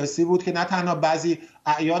عمده سیاسی بود که نه تنها بعضی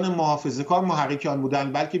اعیان محافظه‌کار محرکان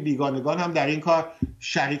بودند بلکه بیگانگان هم در این کار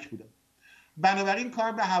شریک بودند. بنابراین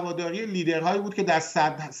کار به هواداری لیدرهایی بود که در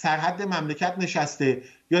سرحد مملکت نشسته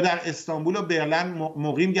یا در استانبول و برلین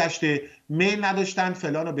مقیم گشته، میل نداشتند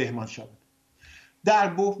فلان و بهمان شود. در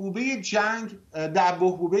بحبوحه جنگ، در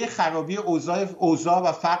بحبوحه خرابی اوضاع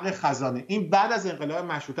و فقر خزانه، این بعد از انقلاب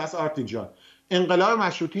مشروطه است. آرتین جان، انقلاب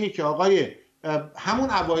مشروطه‌ای که آقای همون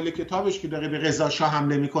اوایل کتابش که داره به رضا شاه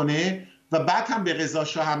حمله میکنه و بعد هم به رضا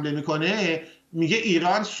شاه حمله میکنه، میگه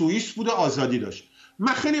ایران سوئیس بود و آزادی داشت.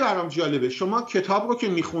 من خیلی برام جالبه، شما کتاب رو که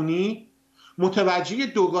میخونی متوجه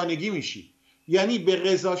دوگانگی میشی. یعنی به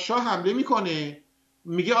رضا شاه حمله میکنه،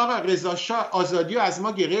 میگه آقا رضا شاه آزادی رو از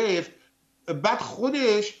ما گرفت، بعد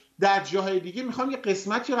خودش در جاهای دیگه، میخوام یه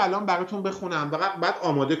قسمتی رو الان براتون بخونم بعد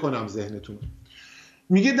آماده کنم ذهنتون.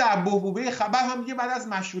 میگه در بحبوحه خبر هم میگه بعد از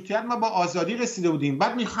مشروطیت ما با آزادی رسیده بودیم.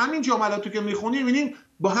 بعد میخوام این جملاتو که میخونیم میبینیم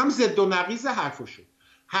با هم ضد و نقیض حرفشه.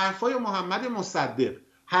 حرفای محمد مصدق،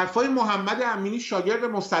 حرفای محمد امینی شاگرد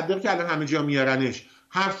مصدق که الان همه جا میارنش،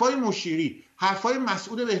 حرفای مشیری، حرفای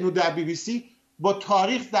مسعود بهنود در BBC با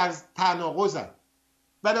تاریخ در تناقضن.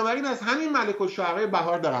 بنابراین از همین ملک الشعرای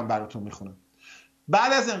بهار دارم براتون میخونم.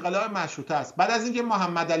 بعد از انقلاب مشروطه است، بعد از اینکه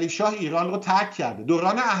محمد علی شاه ایران رو ترک کرده،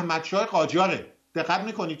 دوران احمدشاه قاجاره. دقت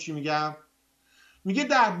میکنید چی میگم؟ میگه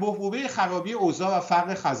در بحبوحه خرابی اوضاع و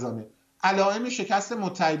فقر خزانه، علائم شکست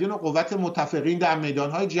متحدین و قوت متفقین در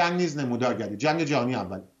میدانهای جنگ نیز نمودار گردید. جنگ جهانی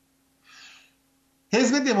اول.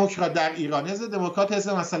 حزب دموکرات در ایران، حزب دموکرات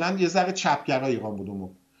حزب مثلا یه ذره چپگرا ایران بود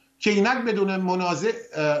اون که اینک بدون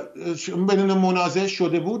منازع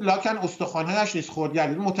شده بود، لکن استخوان‌هایش نیز خرد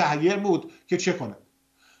گردید، متحیر بود که چه کند.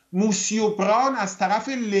 موسیو بران از طرف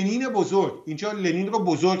لنین بزرگ، اینجا لنین رو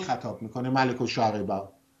بزرگ خطاب میکنه ملک الشعرای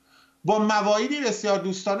بهار، با مواعیدی بسیار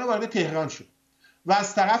دوستانه وارد تهران شد و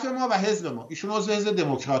از طرف ما و حزب ما، ایشون عضو حزب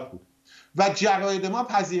دموکرات بود و جراید ما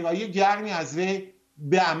پذیرایی گرمی از وی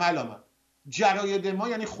به عمل آمد. جراید ما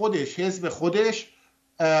یعنی خودش، حزب خودش،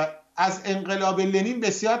 از انقلاب لنین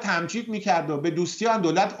بسیار تمجید میکرد و به دوستی آن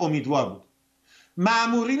دولت امیدوار بود.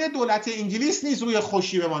 مامورین دولت انگلیس نیز روی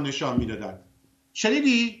خوشی به ما نشان میدادند.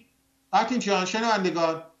 شنیدی؟ آرتین جان،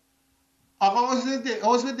 شنوندگان، آقا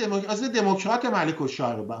عضو دموکرات ملک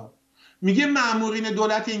الشعرای بهار میگه مامورین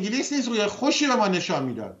دولت انگلیس نیز روی خوشی به ما نشان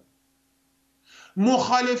میداد.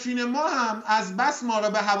 مخالفین ما هم از بس ما را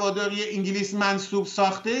به هواداری انگلیس منسوب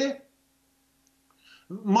ساخته،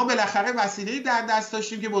 ما بالاخره وسیله‌ای در دست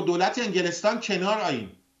داشتیم که با دولت انگلستان کنار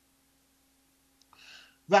آییم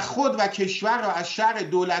و خود و کشور را از شر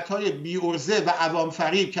دولت‌های بی‌عرضه و عوام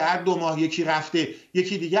فریب که هر 2 ماه یکی رفته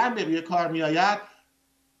یکی دیگر به روی کار می‌آید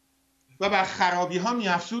و بر خرابی‌ها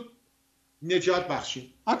می‌افزود نجات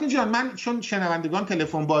بخشید. آرتین جان، من چون شنوندگان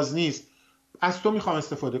تلفن باز نیست از تو میخوام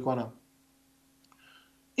استفاده کنم.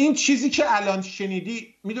 این چیزی که الان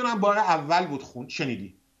شنیدی، میدونم بار اول بود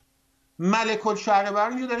شنیدی، ملک الشعربهار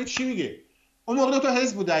اینجا داره چی میگه؟ اون موقع 2 تا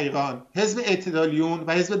حزب بود در ایران، حزب اعتدالیون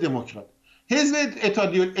و حزب دموکرات. حزب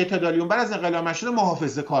اعتدالیون بعد از انقلاب مشروطه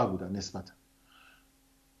محافظه کار بودن نسبتا.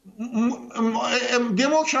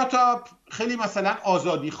 دموکرات‌ها خیلی مثلا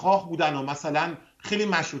آزادی خواه بودن و مثلا خیلی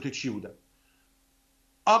مشروطه چی بودن.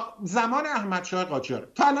 زمان احمدشاه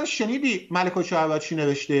قاجار تا الان شنیدی ملک الشعربهار چی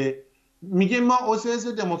نوشته؟ میگه ما عضو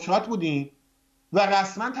حزب دموکرات بودیم و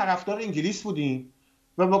رسما طرفدار انگلیس بودیم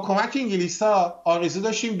و با کمک انگلیس‌ها آرزو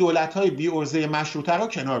داشتیم دولت‌های بی‌عرضه مشروطه رو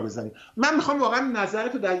کنار بزنیم. من میخوام واقعا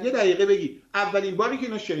نظرتو در 1 دقیقه بگی، اولین باری که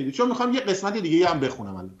اینو شنیدی، چون میخوام یه قسمت دیگه هم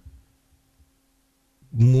بخونم الان.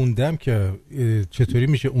 موندم که چطوری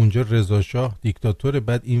میشه اونجا رضا شاه دیکتاتور،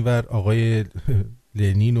 بعد اینور آقای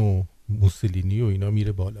لنین و موسولینی و اینا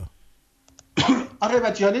میره بالا. آره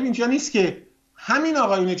و جالب اینجا نیست که همین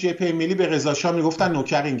آقایون جبهه ملی به رضا شاه میگفتن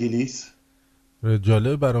نوکر انگلیس.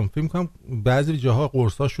 جالب برام، فکر می‌کنم بعضی جاها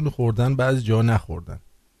قرصاشون خوردن بعضی جاها نخوردن.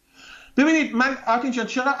 ببینید من آرتین جان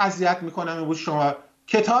چرا اذیت میکنم امروز شما،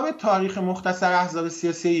 کتاب تاریخ مختصر احزاب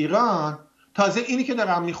سیاسی ایران، تازه اینی که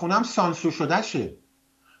دارم میخونم سانسور شده شه.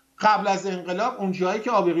 قبل از انقلاب اون جایی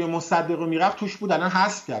که آبری و مصدق رو میرفت توش بود، الان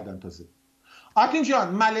حذف کردن تازه. آرتین جان،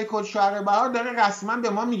 ملک الشعربهار داره رسما به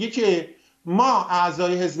ما میگه که ما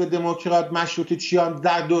اعضای حزب دموکرات مشروطه چیان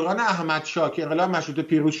در دوران احمدشاه که انقلاب مشروطه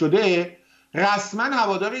پیروز شده رسما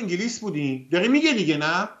هوادار انگلیس بودیم. داره میگه دیگه،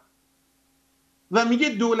 نه؟ و میگه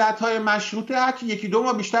دولت‌های مشروطه هرکی 1-2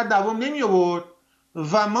 ماه بیشتر دوام نمی آورد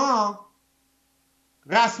و ما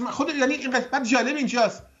رسما خود، یعنی این قسمت جالب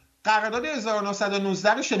اینجاست. قرارداد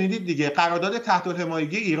 1919 رو شنیدید دیگه، قرارداد تحت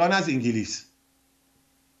الحمایگی ایران از انگلیس.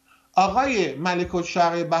 آقای ملک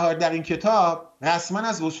الشعربهار در این کتاب رسما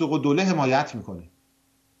از وثوق الدوله حمایت میکنه.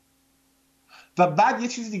 و بعد یه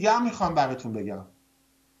چیز دیگه هم میخوام براتون بگم،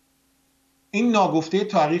 این ناگفته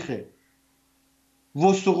تاریخه.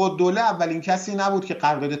 وثوق الدوله اولین کسی نبود که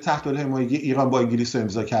قرارداد تحت الحمایگی ایران با انگلیس رو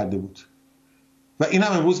امضا کرده بود و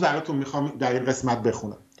اینم امروز براتون میخوام در این قسمت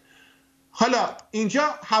بخونم. حالا اینجا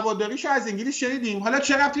هواداریشو از انگلیس شنیدیم، حالا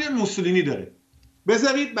چه ربطی به موسولینی داره؟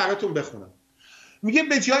 بذارید براتون بخونم. میگه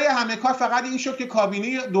به جای همه کار فقط این شد که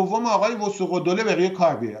کابینه دوم آقای وثوق الدوله به روی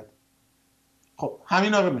کار بیاد. خب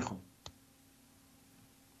همینا رو میخونم.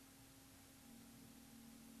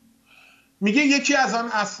 میگه یکی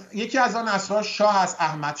از آن اسرار شاه از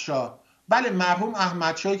احمدشاه. بله، مرحوم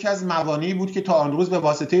احمدشاه یکی از موانعی بود که تا آن روز به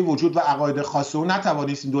واسطه وجود و عقاید خاص او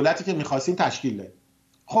نتوانستیم دولتی که میخواستیم تشکیل دهیم.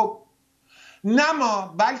 خب نه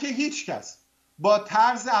ما بلکه هیچ کس با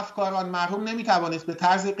طرز افکار آن مرحوم نمیتوانست به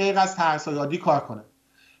طرز غیر از ترس‌های عادی کار کنه.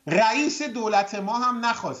 رئیس دولت ما هم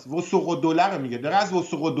نخواست. وثوق الدوله رو میگه، داره از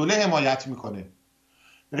وثوق الدوله حمایت میکنه.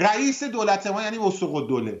 رئیس دولت ما یعنی وثوق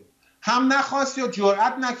الدوله هم نخواست یا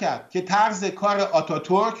جرئت نکرد که طرز کار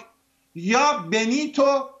آتاتورک یا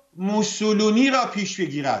بنیتو موسولینی را پیش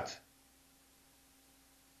بگیرد.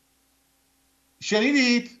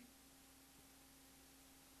 شنیدید؟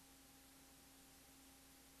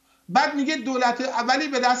 بعد میگه دولت اولی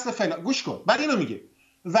به دست فلان، گوش کن، بعد اینو میگه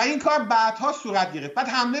و این کار بعدها صورت گرفت. بعد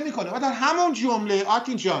حمله میکنه، بعد همون جمله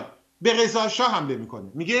آرتین جان به رضا شاه حمله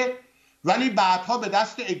میکنه، میگه ولی بعدها به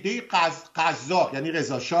دست عده‌ای قزاق یعنی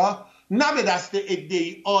رضا شاه، نه به دست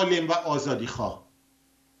عده‌ای عالم و آزادی خواه.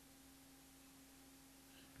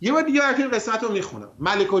 یه بار دیگه این قسمت رو میخونم.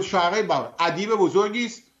 ملک الشعربهار ادیب بزرگی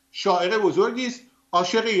است، شاعر بزرگی است،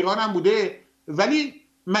 عاشق ایران هم بوده، ولی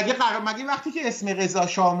مگه وقتی که اسم رضا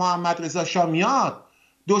شاه، محمد رضا شاه میاد،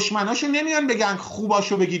 دشمناشو نمیان بگن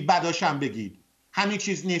خوباشو بگید بداشم بگید، همین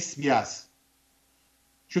چیز نسبی است.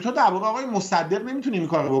 چطور در واقع آقای مصدق نمیتونی این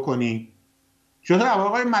کارو بکنی؟ چطور در واقع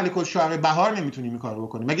آقای ملک الشعربهار نمیتونی این کارو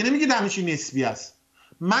بکنی؟ مگه نمیگید همین چیز نسبی است؟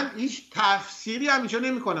 من هیچ تفسیری هم اینجا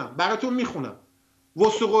نمیکنم، براتون میخونم.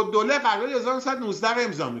 وثوق الدوله قرارداد 1919 رو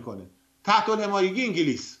امضا میکنه تحت الحمایگی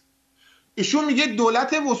انگلیس. ایشون میگه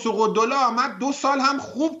دولت وثوق الدوله آمد 2 سال هم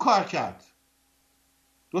خوب کار کرد.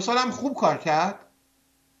 2 سال هم خوب کار کرد.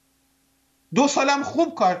 2 سال هم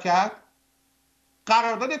خوب کار کرد.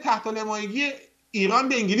 قرارداد تحت الحمایگی ایران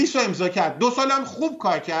به انگلیس رو امضا کرد. 2 سال هم خوب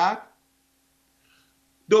کار کرد.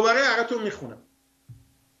 دوباره براتون میخونم.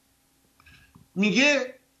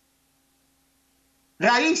 میگه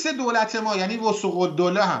رئیس دولت ما یعنی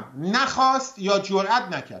وثوق‌الدوله هم نخواست یا جرئت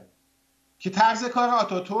نکرد که طرز کار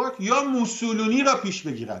آتاتورک یا موسولینی را پیش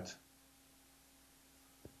بگیرد.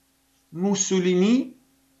 موسولینی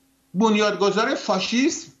بنیادگذار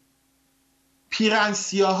فاشیسم،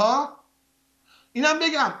 پیرنسیاها. اینم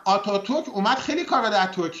بگم آتاتورک اومد خیلی کارا در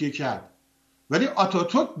ترکیه کرد، ولی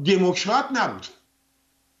آتاتورک دموکرات نبود.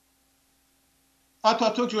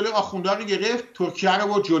 آتاتورک جلوی آخوندها رو گرفت، ترکیه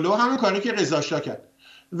رو برد جلو، همون کاری که رضا شاه کرد.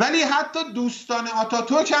 ولی حتی دوستان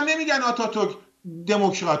آتاتورک هم نمیگن آتاتورک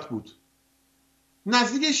دموکرات بود.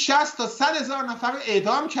 نزدیک 60 تا 100 هزار نفر رو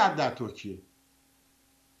اعدام کرد در ترکیه،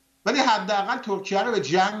 ولی حداقل ترکیه رو به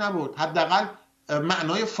جنگ نبرد، حداقل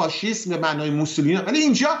معنای فاشیسم به معنای موسولینی. ولی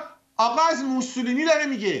اینجا آقا از موسولینی داره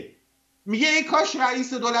میگه ای کاش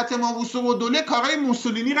رئیس دولت ما وثوق‌الدوله کارهای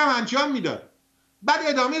موسولینی رو انجام میداد. بعد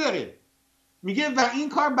ادامه داره میگه و این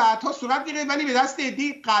کار بعدها صورت گرفت ولی به دست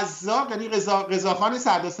عده‌ای قزاق یعنی رضاخان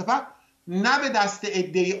سردارسپه، نه به دست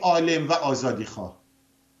عده‌ای عالم و آزادیخواه.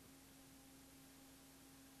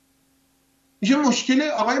 اینجا مشکل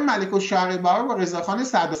آقای ملک الشعربهار با رضاخان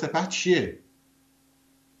سردارسپه چیه؟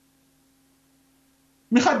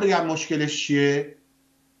 میخواد بگم مشکلش چیه؟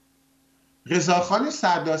 رضاخان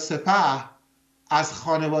سردارسپه از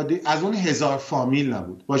خانواده از اون 1000 فامیل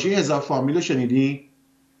نبود. واژه 1000 فامیل رو شنیدی؟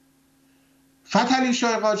 فتحعلی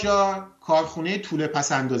شاه قاجار کارخونه توله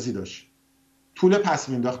پس اندازی داشت. توله پس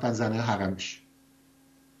مینداختن زنه حرمش.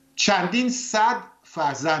 چندین صد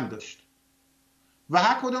فرزند داشت و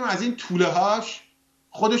هر کدوم از این توله هاش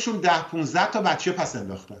خودشون 10-15 تا بچه پس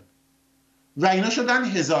انداختن و اینا شدن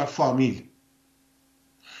 1000 فامیل.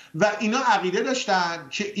 و اینا عقیده داشتن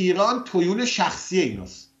که ایران تویول شخصی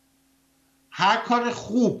ایناست. هر کار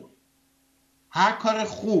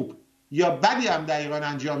خوب یا بدی هم در ایران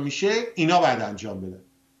انجام میشه اینا باید انجام بدن.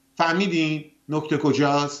 فهمیدین نکته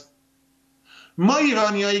کجاست؟ ما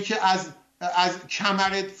ایرانیایی که از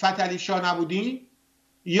کمر فتحعلی شاه نبودیم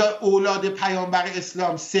یا اولاد پیامبر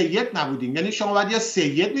اسلام سید نبودیم، یعنی شما باید یا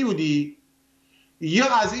سید میبودی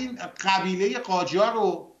یا از این قبیله قاجار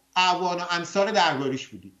و اعوان و انصار درباریش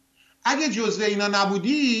بودی. اگه جزو اینا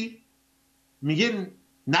نبودی میگه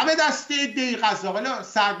نه به دست عده‌ای قزاق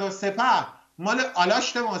سردارسپه مال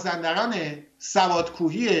آلاشت مازندرانه،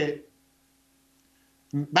 سوادکوهیه.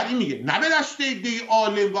 بعد این میگه نه به دست عده‌ای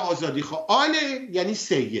عالم و آزادیخواه. عالم یعنی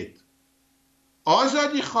سید،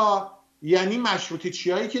 آزادیخواه یعنی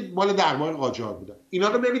مشروطیچیایی که مال دربار قاجار بودن. اینا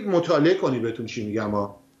رو برید مطالعه کنید بهتون چی میگم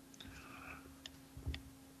ها.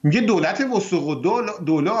 میگه دولت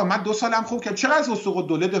وثوق‌الدوله آمد 2 سال هم خوب کرد. چرا از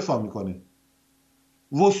وثوق‌الدوله دفاع میکنه؟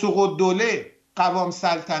 وثوق‌الدوله، قوام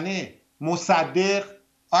سلطنه، مصدق.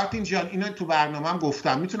 آرتین جان اینو تو برنامه‌ام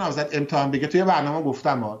گفتم، میتونم ازت امتحان بگه. توی برنامه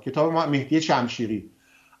گفتم ها، کتاب ما مهدی شمشیری.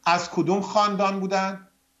 از کدوم خاندان بودن؟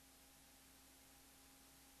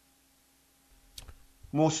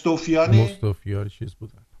 مستوفیان چیز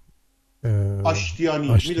بودن،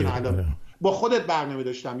 آشتیانی. میدونم الان با خودت برنامه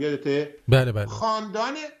داشتم یادته؟ بله.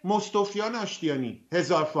 خاندان مستوفیان آشتیانی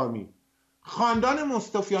 1000 فامیل. خاندان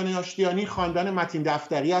مستوفیان آشتیانی خاندان متین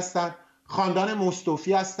دفتری هستن، خاندان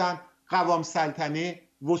مستوفی هستن، قوام سلطنه،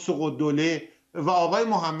 وثوق‌الدوله و آقای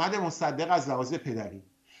محمد مصدق از لحاظ پدری.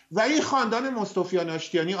 و این خاندان مستوفیان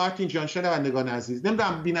آشتیانی آرتین جان، شنوندگان عزیز،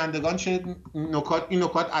 نمیدونم بینندگان چه این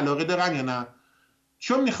نکات علاقه دارن یا نه،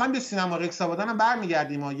 چون میخوام به سینما رکس آبادان هم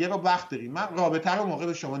برمیگردیم و یه رو وقت داریم. من رابطه رو موقع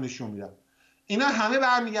به شما نشون میدم. اینا همه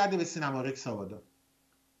برمیگرده به سینما رکس آبادان.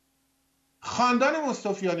 خاندان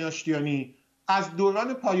مستوفیان آشتیانی از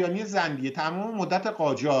دوران پایانی زندیه تمام مدت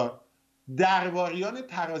قاجار درباریان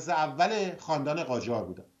طراز اول خاندان قاجار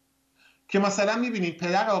بودن که مثلا میبینید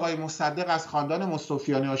پدر آقای مصدق از خاندان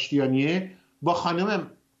مستوفیان آشتیانیه با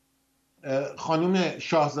خانم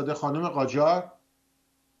شاهزاده خانم قاجار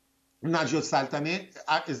نجف السلطنه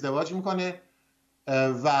ازدواج میکنه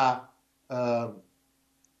و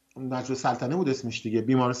نجف السلطنه بود اسمش دیگه،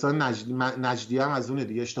 بیمارستان نجدیه هم از اونه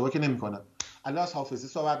دیگه، اشتباه که نمیکنم، الله از حافظی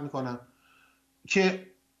صحبت میکنم،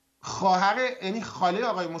 که خواهر یعنی خاله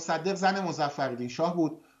آقای مصدق زن مظفرالدین شاه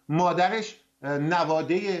بود، مادرش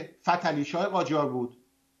نواده فتحعلی شاه قاجار بود.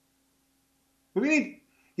 ببینید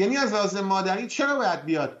یعنی از لحاظ مادری چرا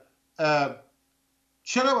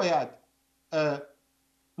باید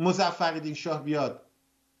مظفرالدین شاه بیاد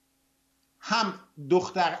هم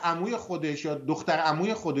دختر عموی خودش یا دختر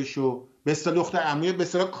عموی خودشو به اصطلاح دختر عموی به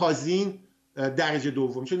اصطلاح کازین درجه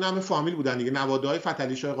دوم، چون همه فامیل بودن دیگه، نواده‌های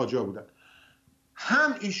فتحعلی شاه قاجار بودن،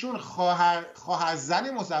 هم ایشون خواهر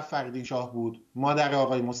زن مظفرالدین شاه بود مادر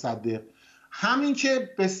آقای مصدق، همین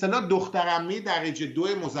که به اصطلاح دختر عموی درجه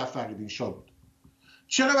 2 مظفرالدین شاه بود.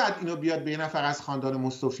 چرا باید اینو بیاد به یه نفر از خاندان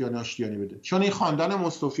مستوفیان آشتیانی بده؟ چون این خاندان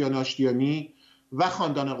مستوفیان آشتیانی و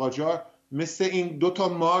خاندان قاجار مثل این دوتا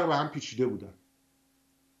مار به هم پیچیده بودن.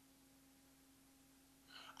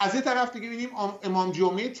 از یه طرف دیگه ببینیم امام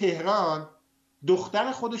جمعه تهران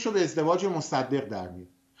دختر خودش رو به ازدواج مصدق در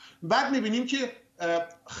میاره. بعد میبینیم که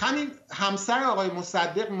همین همسر آقای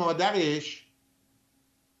مصدق مادرش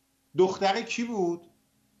دختر کی بود؟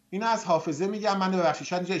 اینو از حافظه میگم، من ببخشید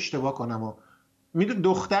شاید اینجا اشتباه کنم.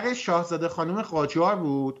 دختر شاهزاده خانم قاجار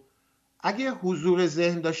بود. اگه حضور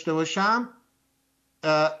ذهن داشته باشم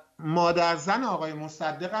مادر زن آقای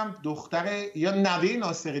مصدق هم دختر یا نوه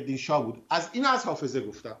ناصرالدین شاه بود. اینو از حافظه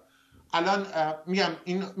گفتم. الان میگم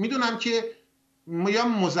این میدونم که یا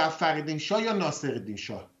مظفرالدین شاه یا ناصرالدین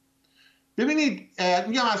شاه. ببینید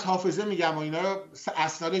میگم از حافظه میگم و اینا رو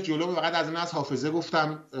اسناد جلو فقط از این از حافظه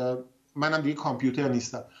گفتم، منم دیگه کامپیوتر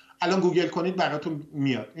نیستم. الان گوگل کنید براتون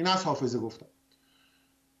میاد. این از حافظه گفتم.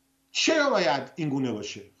 چرا باید این گونه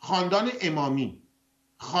باشه؟ خاندان امامی،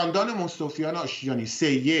 خاندان مستوفیان آشتیانی،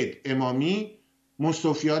 سید امامی،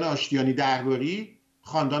 مستوفیان آشتیانی درباری،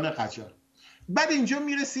 خاندان قاجار. بعد اینجا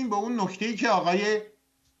میرسیم به اون نکته‌ای که آقای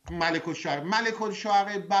ملک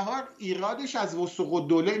الشعراء بهار ایرادش از وثوق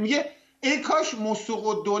الدوله میگه ای کاش وثوق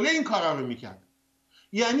الدوله این کارا رو میکرد.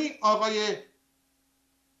 یعنی آقای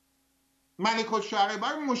ملک الشعراء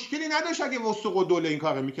بهار مشکلی نداشت اگه وثوق الدوله این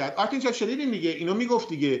کارو میکرد. آرتین چه شنیدین دیگه؟ اینو میگفت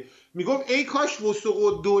دیگه، میگفت ای کاش وثوق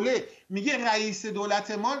الدوله، میگه رئیس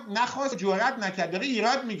دولت ما نخواست، جرئت نکرد، داره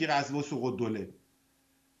ایراد میگیره از وثوق الدوله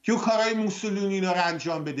که اون کارهای موسولینی رو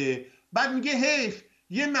انجام بده. بعد میگه حیف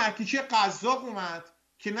یه مرکیچه قزاق اومد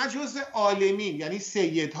که نه جزء عالمی یعنی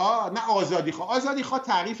سیدها نه آزادیخواه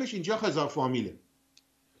تعریفش اینجا هزار فامیله.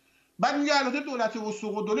 بعد میگه البته دولت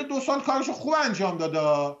وثوق الدوله 2 سال کارشو خوب انجام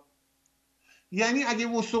داده. یعنی اگه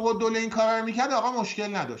وثوق الدوله این کارا رو میکرد آقا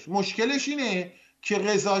مشکل نداشت. مشکلش اینه که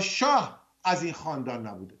رضا شاه از این خاندان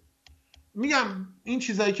نبوده. میگم این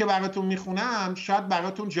چیزایی که براتون میخونم شاید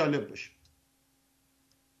براتون جالب باشه.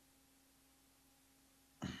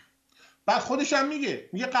 بعد خودش هم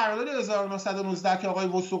میگه قرارداد 1919 که آقای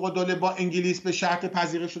وثوق الدوله با انگلیس به شرط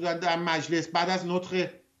پذیرش شدن در مجلس بعد از نطق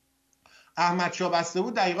احمدشاه بسته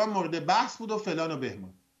بود، دقیقا مورد بحث بود و فلان و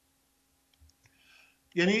بهمان.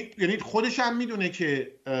 یعنی خودش هم میدونه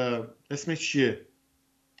که اسمش چیه،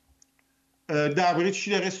 درباره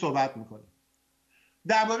چی داره صحبت میکنه.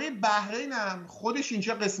 درباره بحرین هم خودش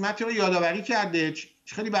اینجا قسمتی رو یادآوری کرده.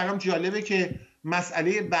 خیلی برام جالبه که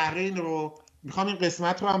مسئله بحرین رو میخوام این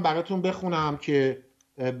قسمت رو هم براتون بخونم که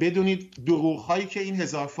بدونید دروغ هایی که این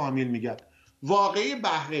هزار فامیل میگن. واقعه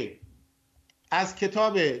بحرین از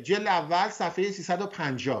کتاب جلد اول صفحه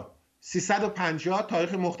 350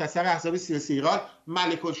 تاریخ مختصر احزاب سیاسی ایران،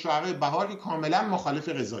 ملک الشعراء بهار که کاملا مخالف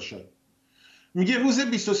رضا شاه، میگه روز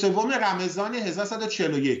 23 رمضان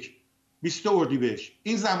 1141 20 اردیبهشت.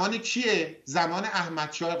 این زمان کیه؟ زمان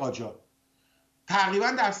احمدشاه قاجار.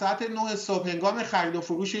 تقریبا در ساعت 9 صبح هنگام خرید و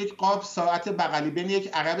فروش یک قاب ساعت بغلی بین یک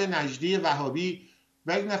عرب نجدی وهابی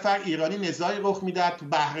و یک نفر ایرانی نزاعی رخ میداد تو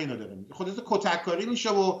بحرین رو داره میگه. خودت کتککاری میشه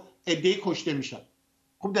و عده‌ای کشته میشن.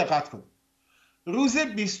 خوب دقت کن. روز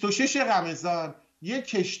 26 رمضان یک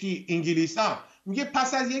کشتی انگلیسان میگه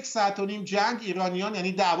پس از 1.5 ساعت جنگ ایرانیان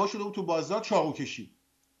یعنی دعوا شده بود تو بازار چاقو کشی.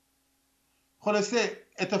 خلاصه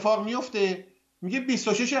اتفاق میفته. میگه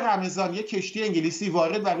 26 رمضان یک کشتی انگلیسی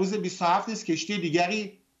وارد و روز 27 نیست کشتی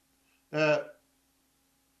دیگری،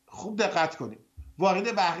 خوب دقت کنید،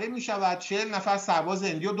 وارد بحرین میشود. 40 نفر سرباز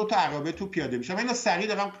هندی و 2 تا عربه تو پیاده میشن. من اینو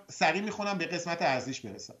سریع میخونم به قسمت ارزش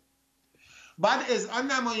برسم. بعد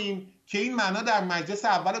اذعان نماییم که این معنا در مجلس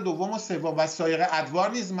اول و دوم و سوم و سایر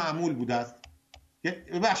ادوار نیز معمول بوده است.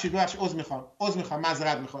 ببخشید عذر میخوام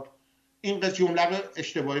معذرت میخوام، این جمله رو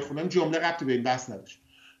اشتباهی خوندم، جمله ربطی به این بحث نداشت.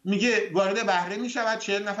 میگه وارد بحرین میشود،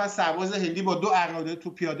 40 نفر سرباز هندی با 2 عربه تو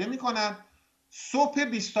پیاده میکنن. صبح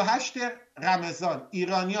 28 رمضان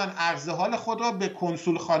ایرانیان عرض حال خود را به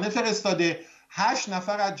کنسول خانه فرستاده. 8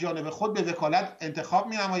 نفر از جانب خود به وکالت انتخاب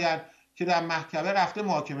می‌نمایند که در محکمه رفته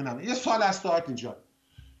محاکمه نمایند. یه سوال است اینجا،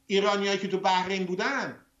 ایرانیایی که تو بحرین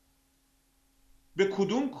بودن به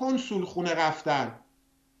کدوم کنسول خونه رفتن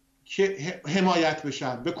که حمایت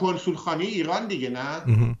بشن؟ به کنسول خانه ایران دیگه،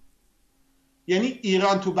 نه؟ یعنی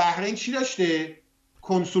ایران تو بحرین چی داشته؟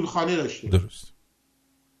 کنسول خانه داشته. درست.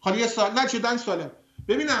 حالا یه سوال، نه چه سوالم،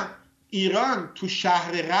 ببینم ایران تو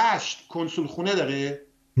شهر رشت کنسول خونه داره؟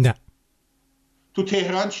 نه. تو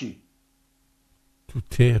تهران چی؟ تو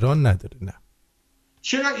تهران نداره. نه.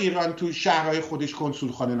 چرا ایران تو شهرهای خودش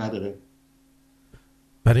کنسول خانه نداره؟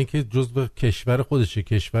 برای اینکه جزء کشور خودشه،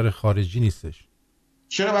 کشور خارجی نیستش.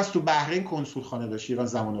 چرا بس تو بحرین کنسول خانه داشت ایران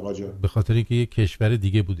زمان قاجار؟ به خاطر اینکه یه کشور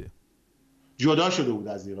دیگه بوده. جدا شده بود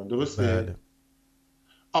از ایران، درسته؟ بله.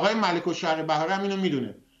 آقای ملک الشعر بهاری هم اینو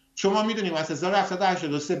میدونه. شما میدونیم از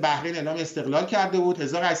 1783 بحرین اعلام استقلال کرده بود،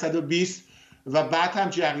 1820 و بعد هم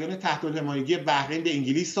جریان تحت الحمایگی بحرین به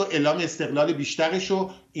انگلیس و اعلام استقلال بیشترش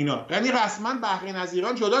و اینا، یعنی رسما بحرین از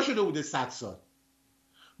ایران جدا شده بوده 100 سال.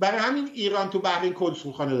 برای همین ایران تو بحرین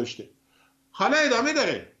کنسولخانه داشته. حالا ادامه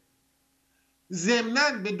داره،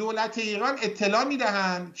 ضمناً به دولت ایران اطلاع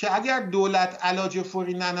میدهند که اگر دولت علاج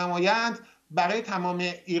فوری ننمایند برای تمام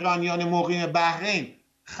ایرانیان مقیم بحرین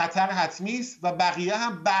خطر حتمی است و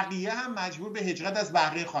بقیه هم مجبور به هجرت از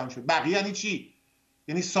بحرین خواهند شد. بقیه یعنی چی؟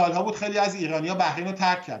 یعنی سالها بود خیلی از ایرانی‌ها بحرین رو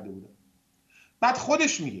ترک کرده بودن. بعد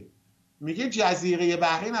خودش میگه جزیره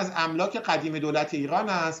بحرین از املاک قدیم دولت ایران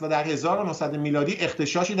است و در 1900 میلادی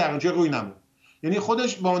اغتشاشی در اونجا روی نمود. یعنی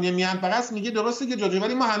خودش با اون میان پرست میگه درسته که جزیره،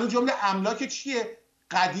 ولی ما هنوز جمله املاک چیه؟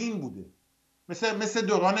 قدیم بوده، مثل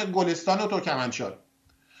دوران گلستان و ترکمنچای.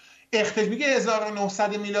 میگه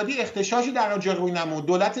 1900 میلادی اغتشاشی در آنجا روی نمود.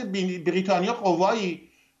 دولت بریتانیا قوایی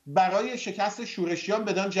برای شکست شورشیان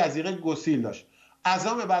بدان جزیره گسیل داشت. از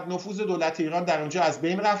آن به بعد نفوذ دولت ایران در آنجا از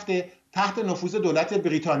بین رفته، تحت نفوذ دولت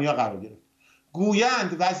بریتانیا قرار گرفت.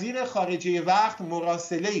 گویند وزیر خارجه وقت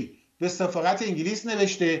مراسله‌ای به سفارت انگلیس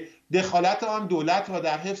نوشته دخالت آن دولت را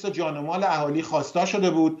در حفظ جان و مال اهالی خواسته شده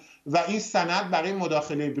بود و این سند برای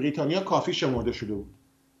مداخله بریتانیا کافی شمرده شده بود.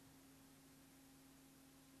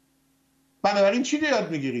 بنابراین چی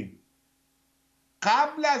یاد میگیریم؟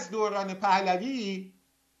 قبل از دوران پهلوی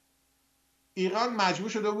ایران مجبور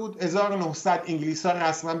شده بود 1900 انگلیس‌ها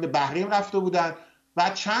رسما به بحرین رفته بودن و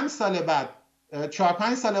چند سال بعد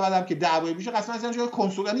 4-5 سال بعد هم که دعوایی میشه رسما اصلا جای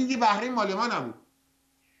کنسولانی دیگه بحرین مال ما نبود.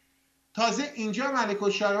 تازه اینجا ملک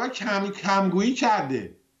الشعر کمگویی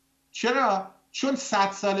کرده. چرا؟ چون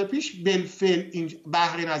 100 سال پیش بالفعل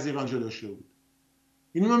بحرین از ایران جدا شده بود.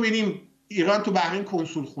 یعنی ما می‌بینیم ایران تو بحرین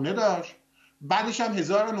کنسول خونه داشت، بعدش هم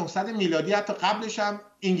 1900 میلادی حتی قبلش هم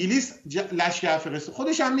انگلیس لشکر فرستاد.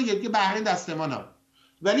 خودش هم میگه که بحرین دست ما نبود.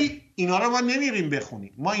 ولی اینا رو ما نمیریم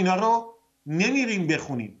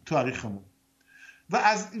بخونیم تاریخمون.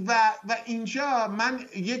 و اینجا من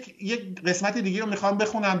یک قسمت دیگه رو میخوام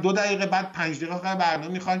بخونم، 2 دقیقه بعد 5 دقیقه آخر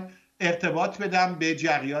برنامه میخوام ارتباط بدم به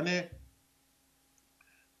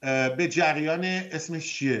جریان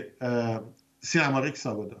اسمش چیه؟ سینماریک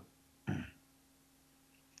سابادا.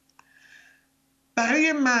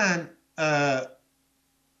 برای من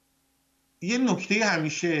یه نکته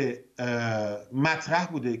همیشه مطرح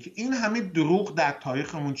بوده که این همه دروغ در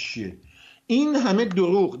تاریخمون چیه؟ این همه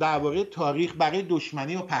دروغ درباره تاریخ برای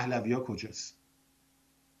دشمنی و پهلوی‌ها کجاست؟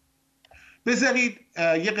 بذارید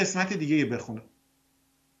یه قسمت دیگه بخونم.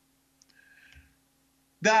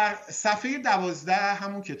 در صفحه 12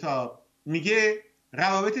 همون کتاب میگه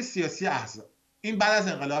روابط سیاسی احزاب، این بعد از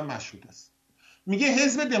انقلاب مشروط است. میگه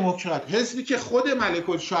حزب دموکرات، حزبی که خود ملک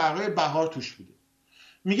الشعراء بهار توش بوده،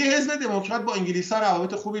 میگه حزب دموکرات با انگلیس‌ها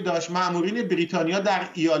روابط خوبی داشت. مأمورین بریتانیا در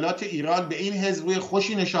ایالات ایران به این حزب روی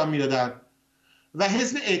خوشی نشان میدادند و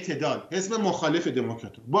حزب اعتدال، حزب مخالف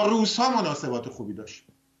دموکرات، با روس‌ها مناسبات خوبی داشت.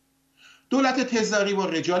 دولت تزاری با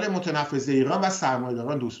رجال متنفذ ایران و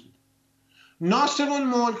سرمایه‌داران دوست بود.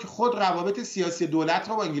 ناصرالملک خود روابط سیاسی دولت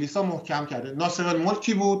را با انگلیس‌ها محکم کرده. ناصرالملک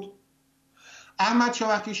کی بود؟ احمدشاه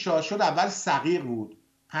وقتی شاه شد اول صغیر بود،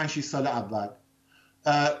 5-6 سال اول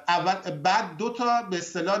بعد 2 تا به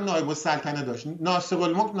اصطلاح نایب السلطنه داشت.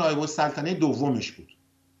 ناصرالملک نایب السلطنه دومش بود،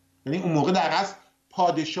 یعنی اون موقع در اصل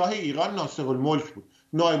پادشاه ایران ناصرالملک بود،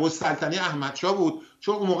 نایب السلطنه احمدشاه بود،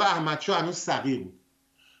 چون اون موقع احمدشاه هنوز صغیر بود.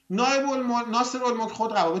 ناصرالملک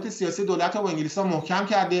خود روابط سیاسی دولت را با انگلیس‌ها محکم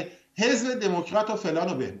کرده، حزب دموکرات و فلان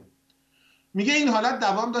و بهمان. میگه این حالت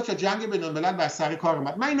دوام داشت تا جنگ بین‌الملل بر سر کار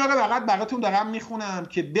اومد. من اینا رو فقط براتون دارم میخونم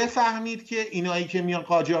که بفهمید که اینایی که میان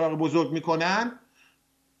قاجارا رو بزرگ میکنن،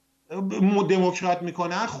 دموکرات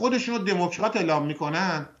میکنن، خودشون رو دموکرات اعلام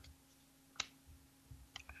میکنن،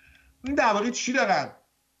 این درباره چی دارن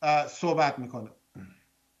صحبت میکنه.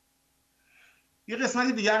 یه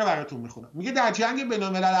قسمت دیگر رو براتون میخونم. میگه در جنگ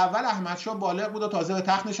بین‌الملل اول احمدشاه بالغ بود و تازه به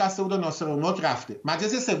تخت نشسته بود و ناصرالملک رفته.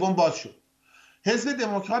 مجلس سوم باز شد. حزب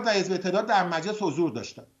دموکرات و حزب اعتدال در مجلس حضور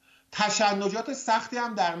داشتند. تشنجات سختی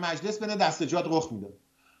هم در مجلس بین دستجات رخ میداد.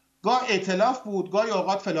 گاه ائتلاف بود، گاه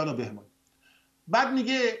اوقات فلان و بهمان. بعد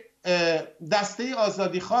میگه دسته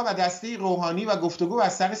آزادیخواه و دسته روحانی و گفتگو بر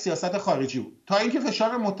سر سیاست خارجی بود، تا اینکه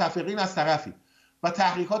فشار متفقین از طرفی و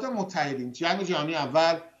تحریکات متحدین، جنگ جهانی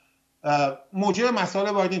اول، موجب مسائل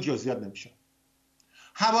وارد این جزئیات نمیشه.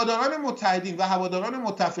 هواداران متحدین و هواداران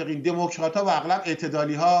متفقین، دموکرات‌ها و اغلب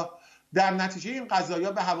اعتدالی‌ها، در نتیجه این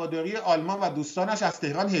قضایا به هواداری آلمان و دوستانش از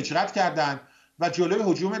تهران هجرت کردند و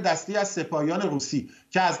جلوی هجوم دستی از سپاهیان روسی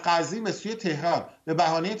که از قزوین به سوی تهران به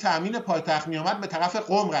بهانه تأمین پایتخت می‌آمد به طرف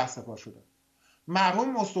قم رهسپار شدند.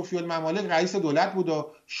 مرحوم مصطفی الممالک رئیس دولت بود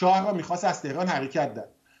و شاه را می‌خواست از تهران حرکت دهد،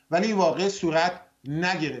 ولی این واقعه صورت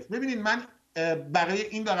نگرفت. ببینید من برای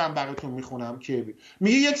این دارم براتون میخونم که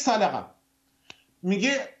میگه یک سال قبل،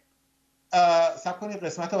 میگه صبر کنید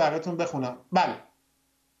قسمت رو براتون بخونم. بله،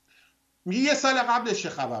 میگه یه سال قبلش چه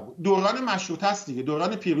خبر بود؟ دوران مشروطه است دیگه،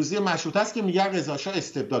 دوران پیروزی مشروطه است که میگه رضا شاه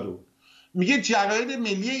استبداد بود. میگه جراید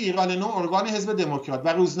ملی ایران نو ارگان حزب دموکرات و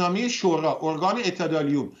روزنامه شورا ارگان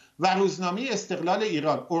اعتدالیون و روزنامه استقلال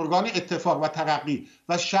ایران ارگان اتفاق و ترقی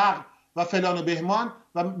و شرق و فلان و بهمان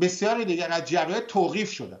و بسیاری دیگر از جراید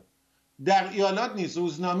توقیف شدند. در ایالات نیز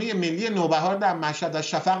روزنامه ملی نوبهار در مشهد و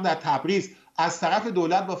شفق در تبریز از طرف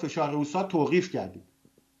دولت با فشار روسا توقیف کردید.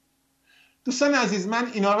 دوستان عزیز،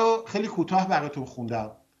 من اینا رو خیلی کوتاه براتون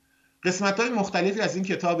خوندم. قسمت‌های مختلفی از این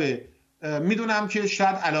کتابه. میدونم که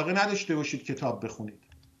شاید علاقه نداشته باشید کتاب بخونید.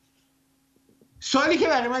 سوالی که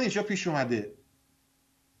برای من اینجا پیش اومده،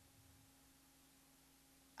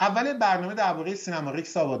 اول برنامه درباره سینما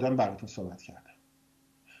رکس آبادان براتون صحبت کردم.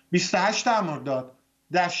 28 مرداد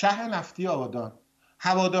در شهر نفتی آبادان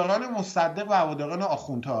هواداران مصدق و هواداران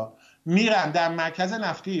آخوندها میرن در مرکز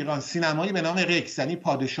نفتی ایران سینمایی به نام رکس، یعنی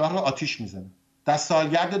پادشاه، رو آتیش میزنن در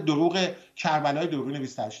سالگرد دروغ کربلای دوربین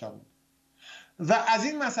 28 مرداد و از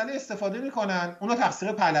این مسئله استفاده میکنن، اونو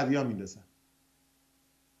تقصیر پهلویان میندازن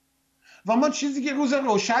و ما چیزی که روز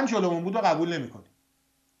روشن جلومون بود رو قبول نمیکنیم.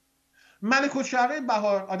 ملک الشعرای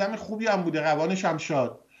بهار آدم خوبی هم بوده، روانش هم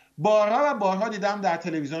شاد. بارها و بارها دیدم در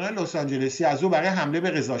تلویزیون‌های لس آنجلسی از او برای حمله به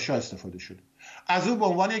رضا شاه استفاده شده. از او به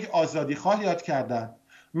عنوان یک آزادیخواه یاد کردن،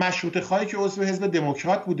 مشروطه خواهی که عضو حزب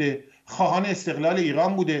دموکرات بوده، خواهان استقلال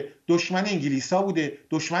ایران بوده، دشمن انگلیسا بوده،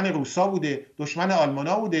 دشمن روسا بوده، دشمن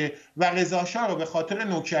آلمانا بوده و رضا شاه رو به خاطر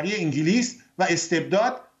نوکری انگلیس و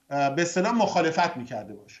استبداد به اصطلاح مخالفت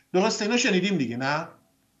می‌کرده باشه. درسته؟ اینو شنیدیم دیگه، نه؟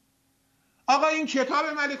 آقا این کتاب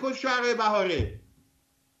ملک الشعرای بهاره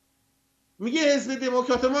میگه حزب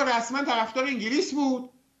دموکرات ما رسما طرفدار انگلیس بود،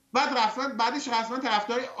 بعدش رسما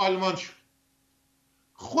طرفدار آلمان شد.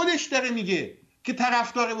 خودش داره میگه که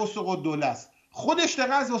طرفدار وثوق‌الدوله است. خودش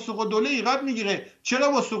داره از وثوق‌الدوله ایراد میگیره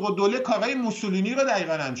چرا وثوق‌الدوله کارهای موسولینی رو در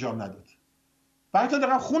ایران انجام نداد. براتون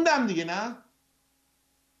دارم خوندم دیگه، نه؟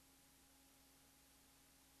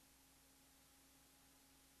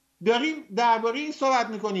 داریم درباره این صحبت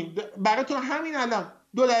میکنیم. براتون همین الان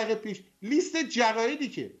 2 دقیقه پیش لیست جرایدی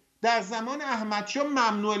که در زمان احمدشاه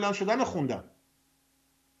ممنوع اعلام شدن رو خوندم.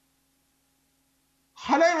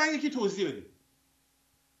 حالا من یکی توضیح بده.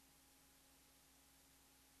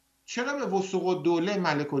 چرا به وثوق‌الدوله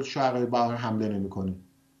ملک الشعرای بهار حمله نمیکنه؟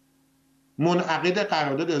 منعقد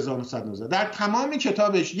قرارداد 1919 در تمام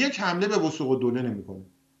کتابش یک حمله به وثوق‌الدوله نمیکنه.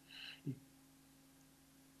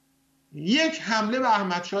 یک حمله به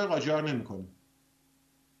احمدشاه قاجار نمیکنه.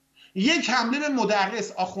 یک حمله به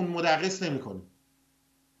مدرس، آخوند مدرس نمیکنه.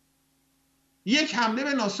 یک حمله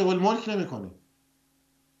به ناصرالملک نمیکنه.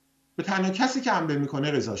 به تنها کسی که حمله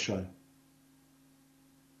میکنه رضا شاه.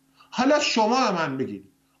 حالا شما به من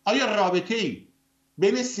بگید آیا رابطه ای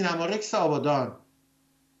بین سینما رکس آبادان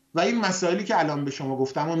و این مسائلی که الان به شما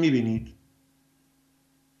گفتم رو میبینید؟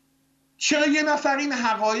 چرا یه نفر این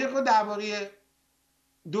حقایق رو درباره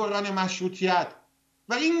دوران مشروطیت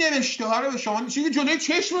و این نوشته ها رو به شما، چیزی جلوی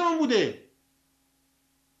چشممون بوده،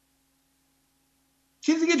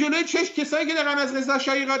 چیزی که جلوی چشم کسایی که دارن از رضا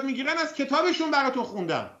شاه ایراد میگیرن از کتابشون براتون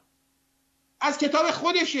خوندم، از کتاب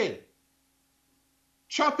خودشه،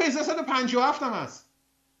 چاپ 1357 هم هست.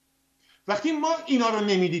 وقتی ما اینا رو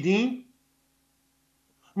نمیدیدیم،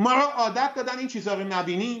 ما رو عادت دادن این چیزها رو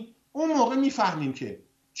نبینیم، اون موقع میفهمیم که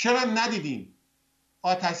چرا ندیدیم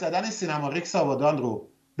آتش زدن سینما رکس آبادان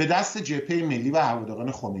رو به دست جبهه ملی و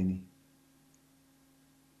هواداران خمینی.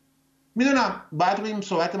 میدونم بعد به این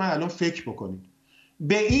صحبت من الان فکر بکنید.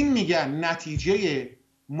 به این میگن نتیجه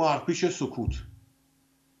مارپیچ سکوت.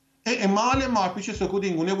 اعمال مارپیچ سکوت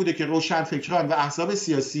اینگونه بوده که روشنفکران و احزاب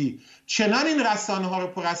سیاسی چنان این رسانه ها رو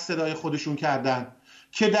پر از صدای خودشون کردن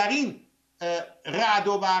که در این رعد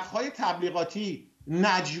و برق‌های تبلیغاتی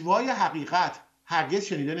نجوای حقیقت هرگز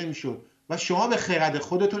شنیده نمیشد و شما به خرد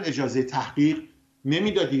خودتون اجازه تحقیق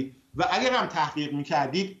نمیدادید و اگر هم تحقیق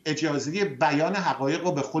میکردید اجازه بیان حقایق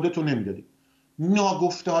رو به خودتون نمیدادید.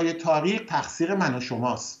 ناگفته های تاریخ تقصیر من و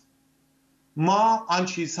شماست. ما آن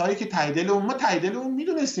چیزهایی که ته دل اون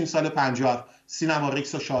میدونستیم سال 50 سینما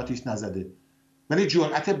رکس و شاتیش نزده، ولی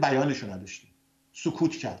جرأت بیانشو نداشتیم،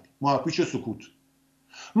 سکوت کردیم، مارپیچ سکوت.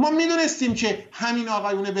 ما میدونستیم که همین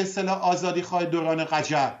آقایون به اصطلاح آزادی خواه دوران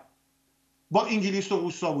قجر با انگلیس و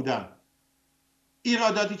روسا بودن،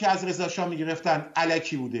 ایراداتی که از رضا شاه میگرفتن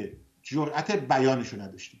الکی بوده، جرأت بیانشو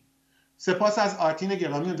نداشتیم. سپاس از آرتین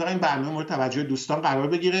گرامی. امیدوارم این برنامه مورد توجه دوستان قرار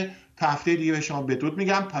بگیره. تا هفته دیگه به شما بدرود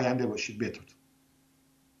میگم. پاینده باشید. بدرود.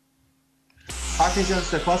 آرتین جان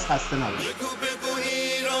سپاس، خسته نباشید.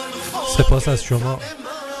 سپاس از شما.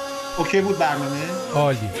 اوکی بود برنامه؟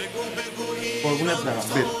 عالی. قربونت برم.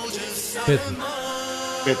 بدرود.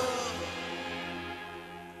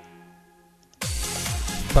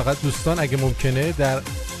 فقط دوستان اگه ممکنه در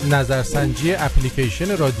نظرسنجی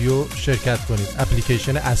اپلیکیشن رادیو شرکت کنید،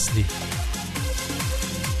 اپلیکیشن اصلی.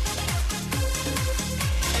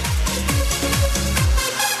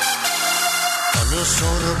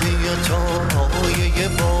 سربیت آیه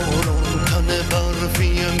بارون، تن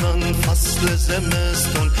برفی من فصل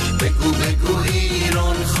زمستون، بگو بگو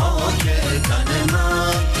ایران خاک تن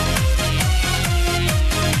من،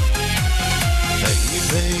 ای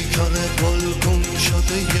پیکر گلگون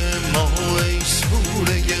شده ما، ای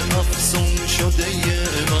سوره افسون شده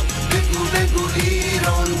ما، بگو بگو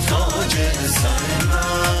ایران تاج سر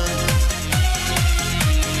من،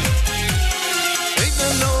 ای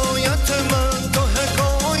ولایت من،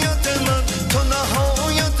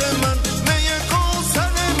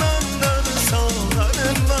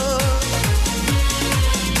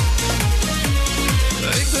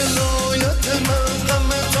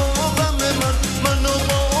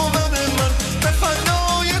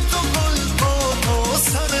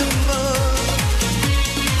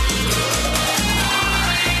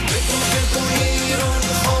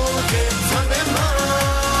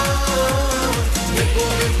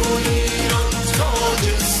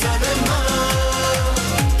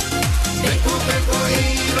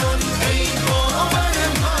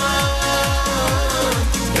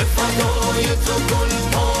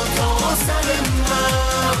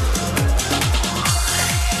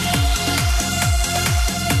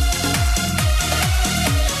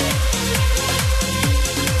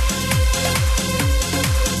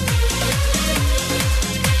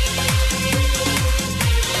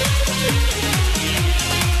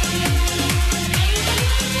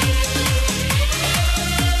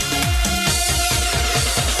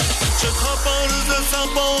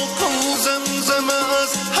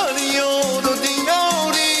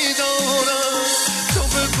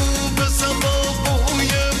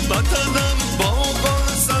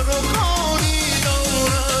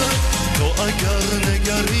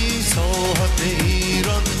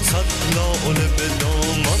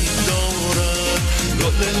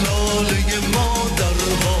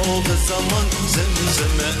 زمان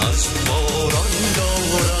زمزمه از باران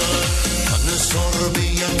دارد، تن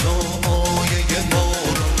سربیت آیه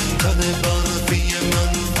باران، تن برفی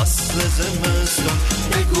من فصل زمستان،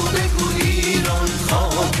 بگو بگو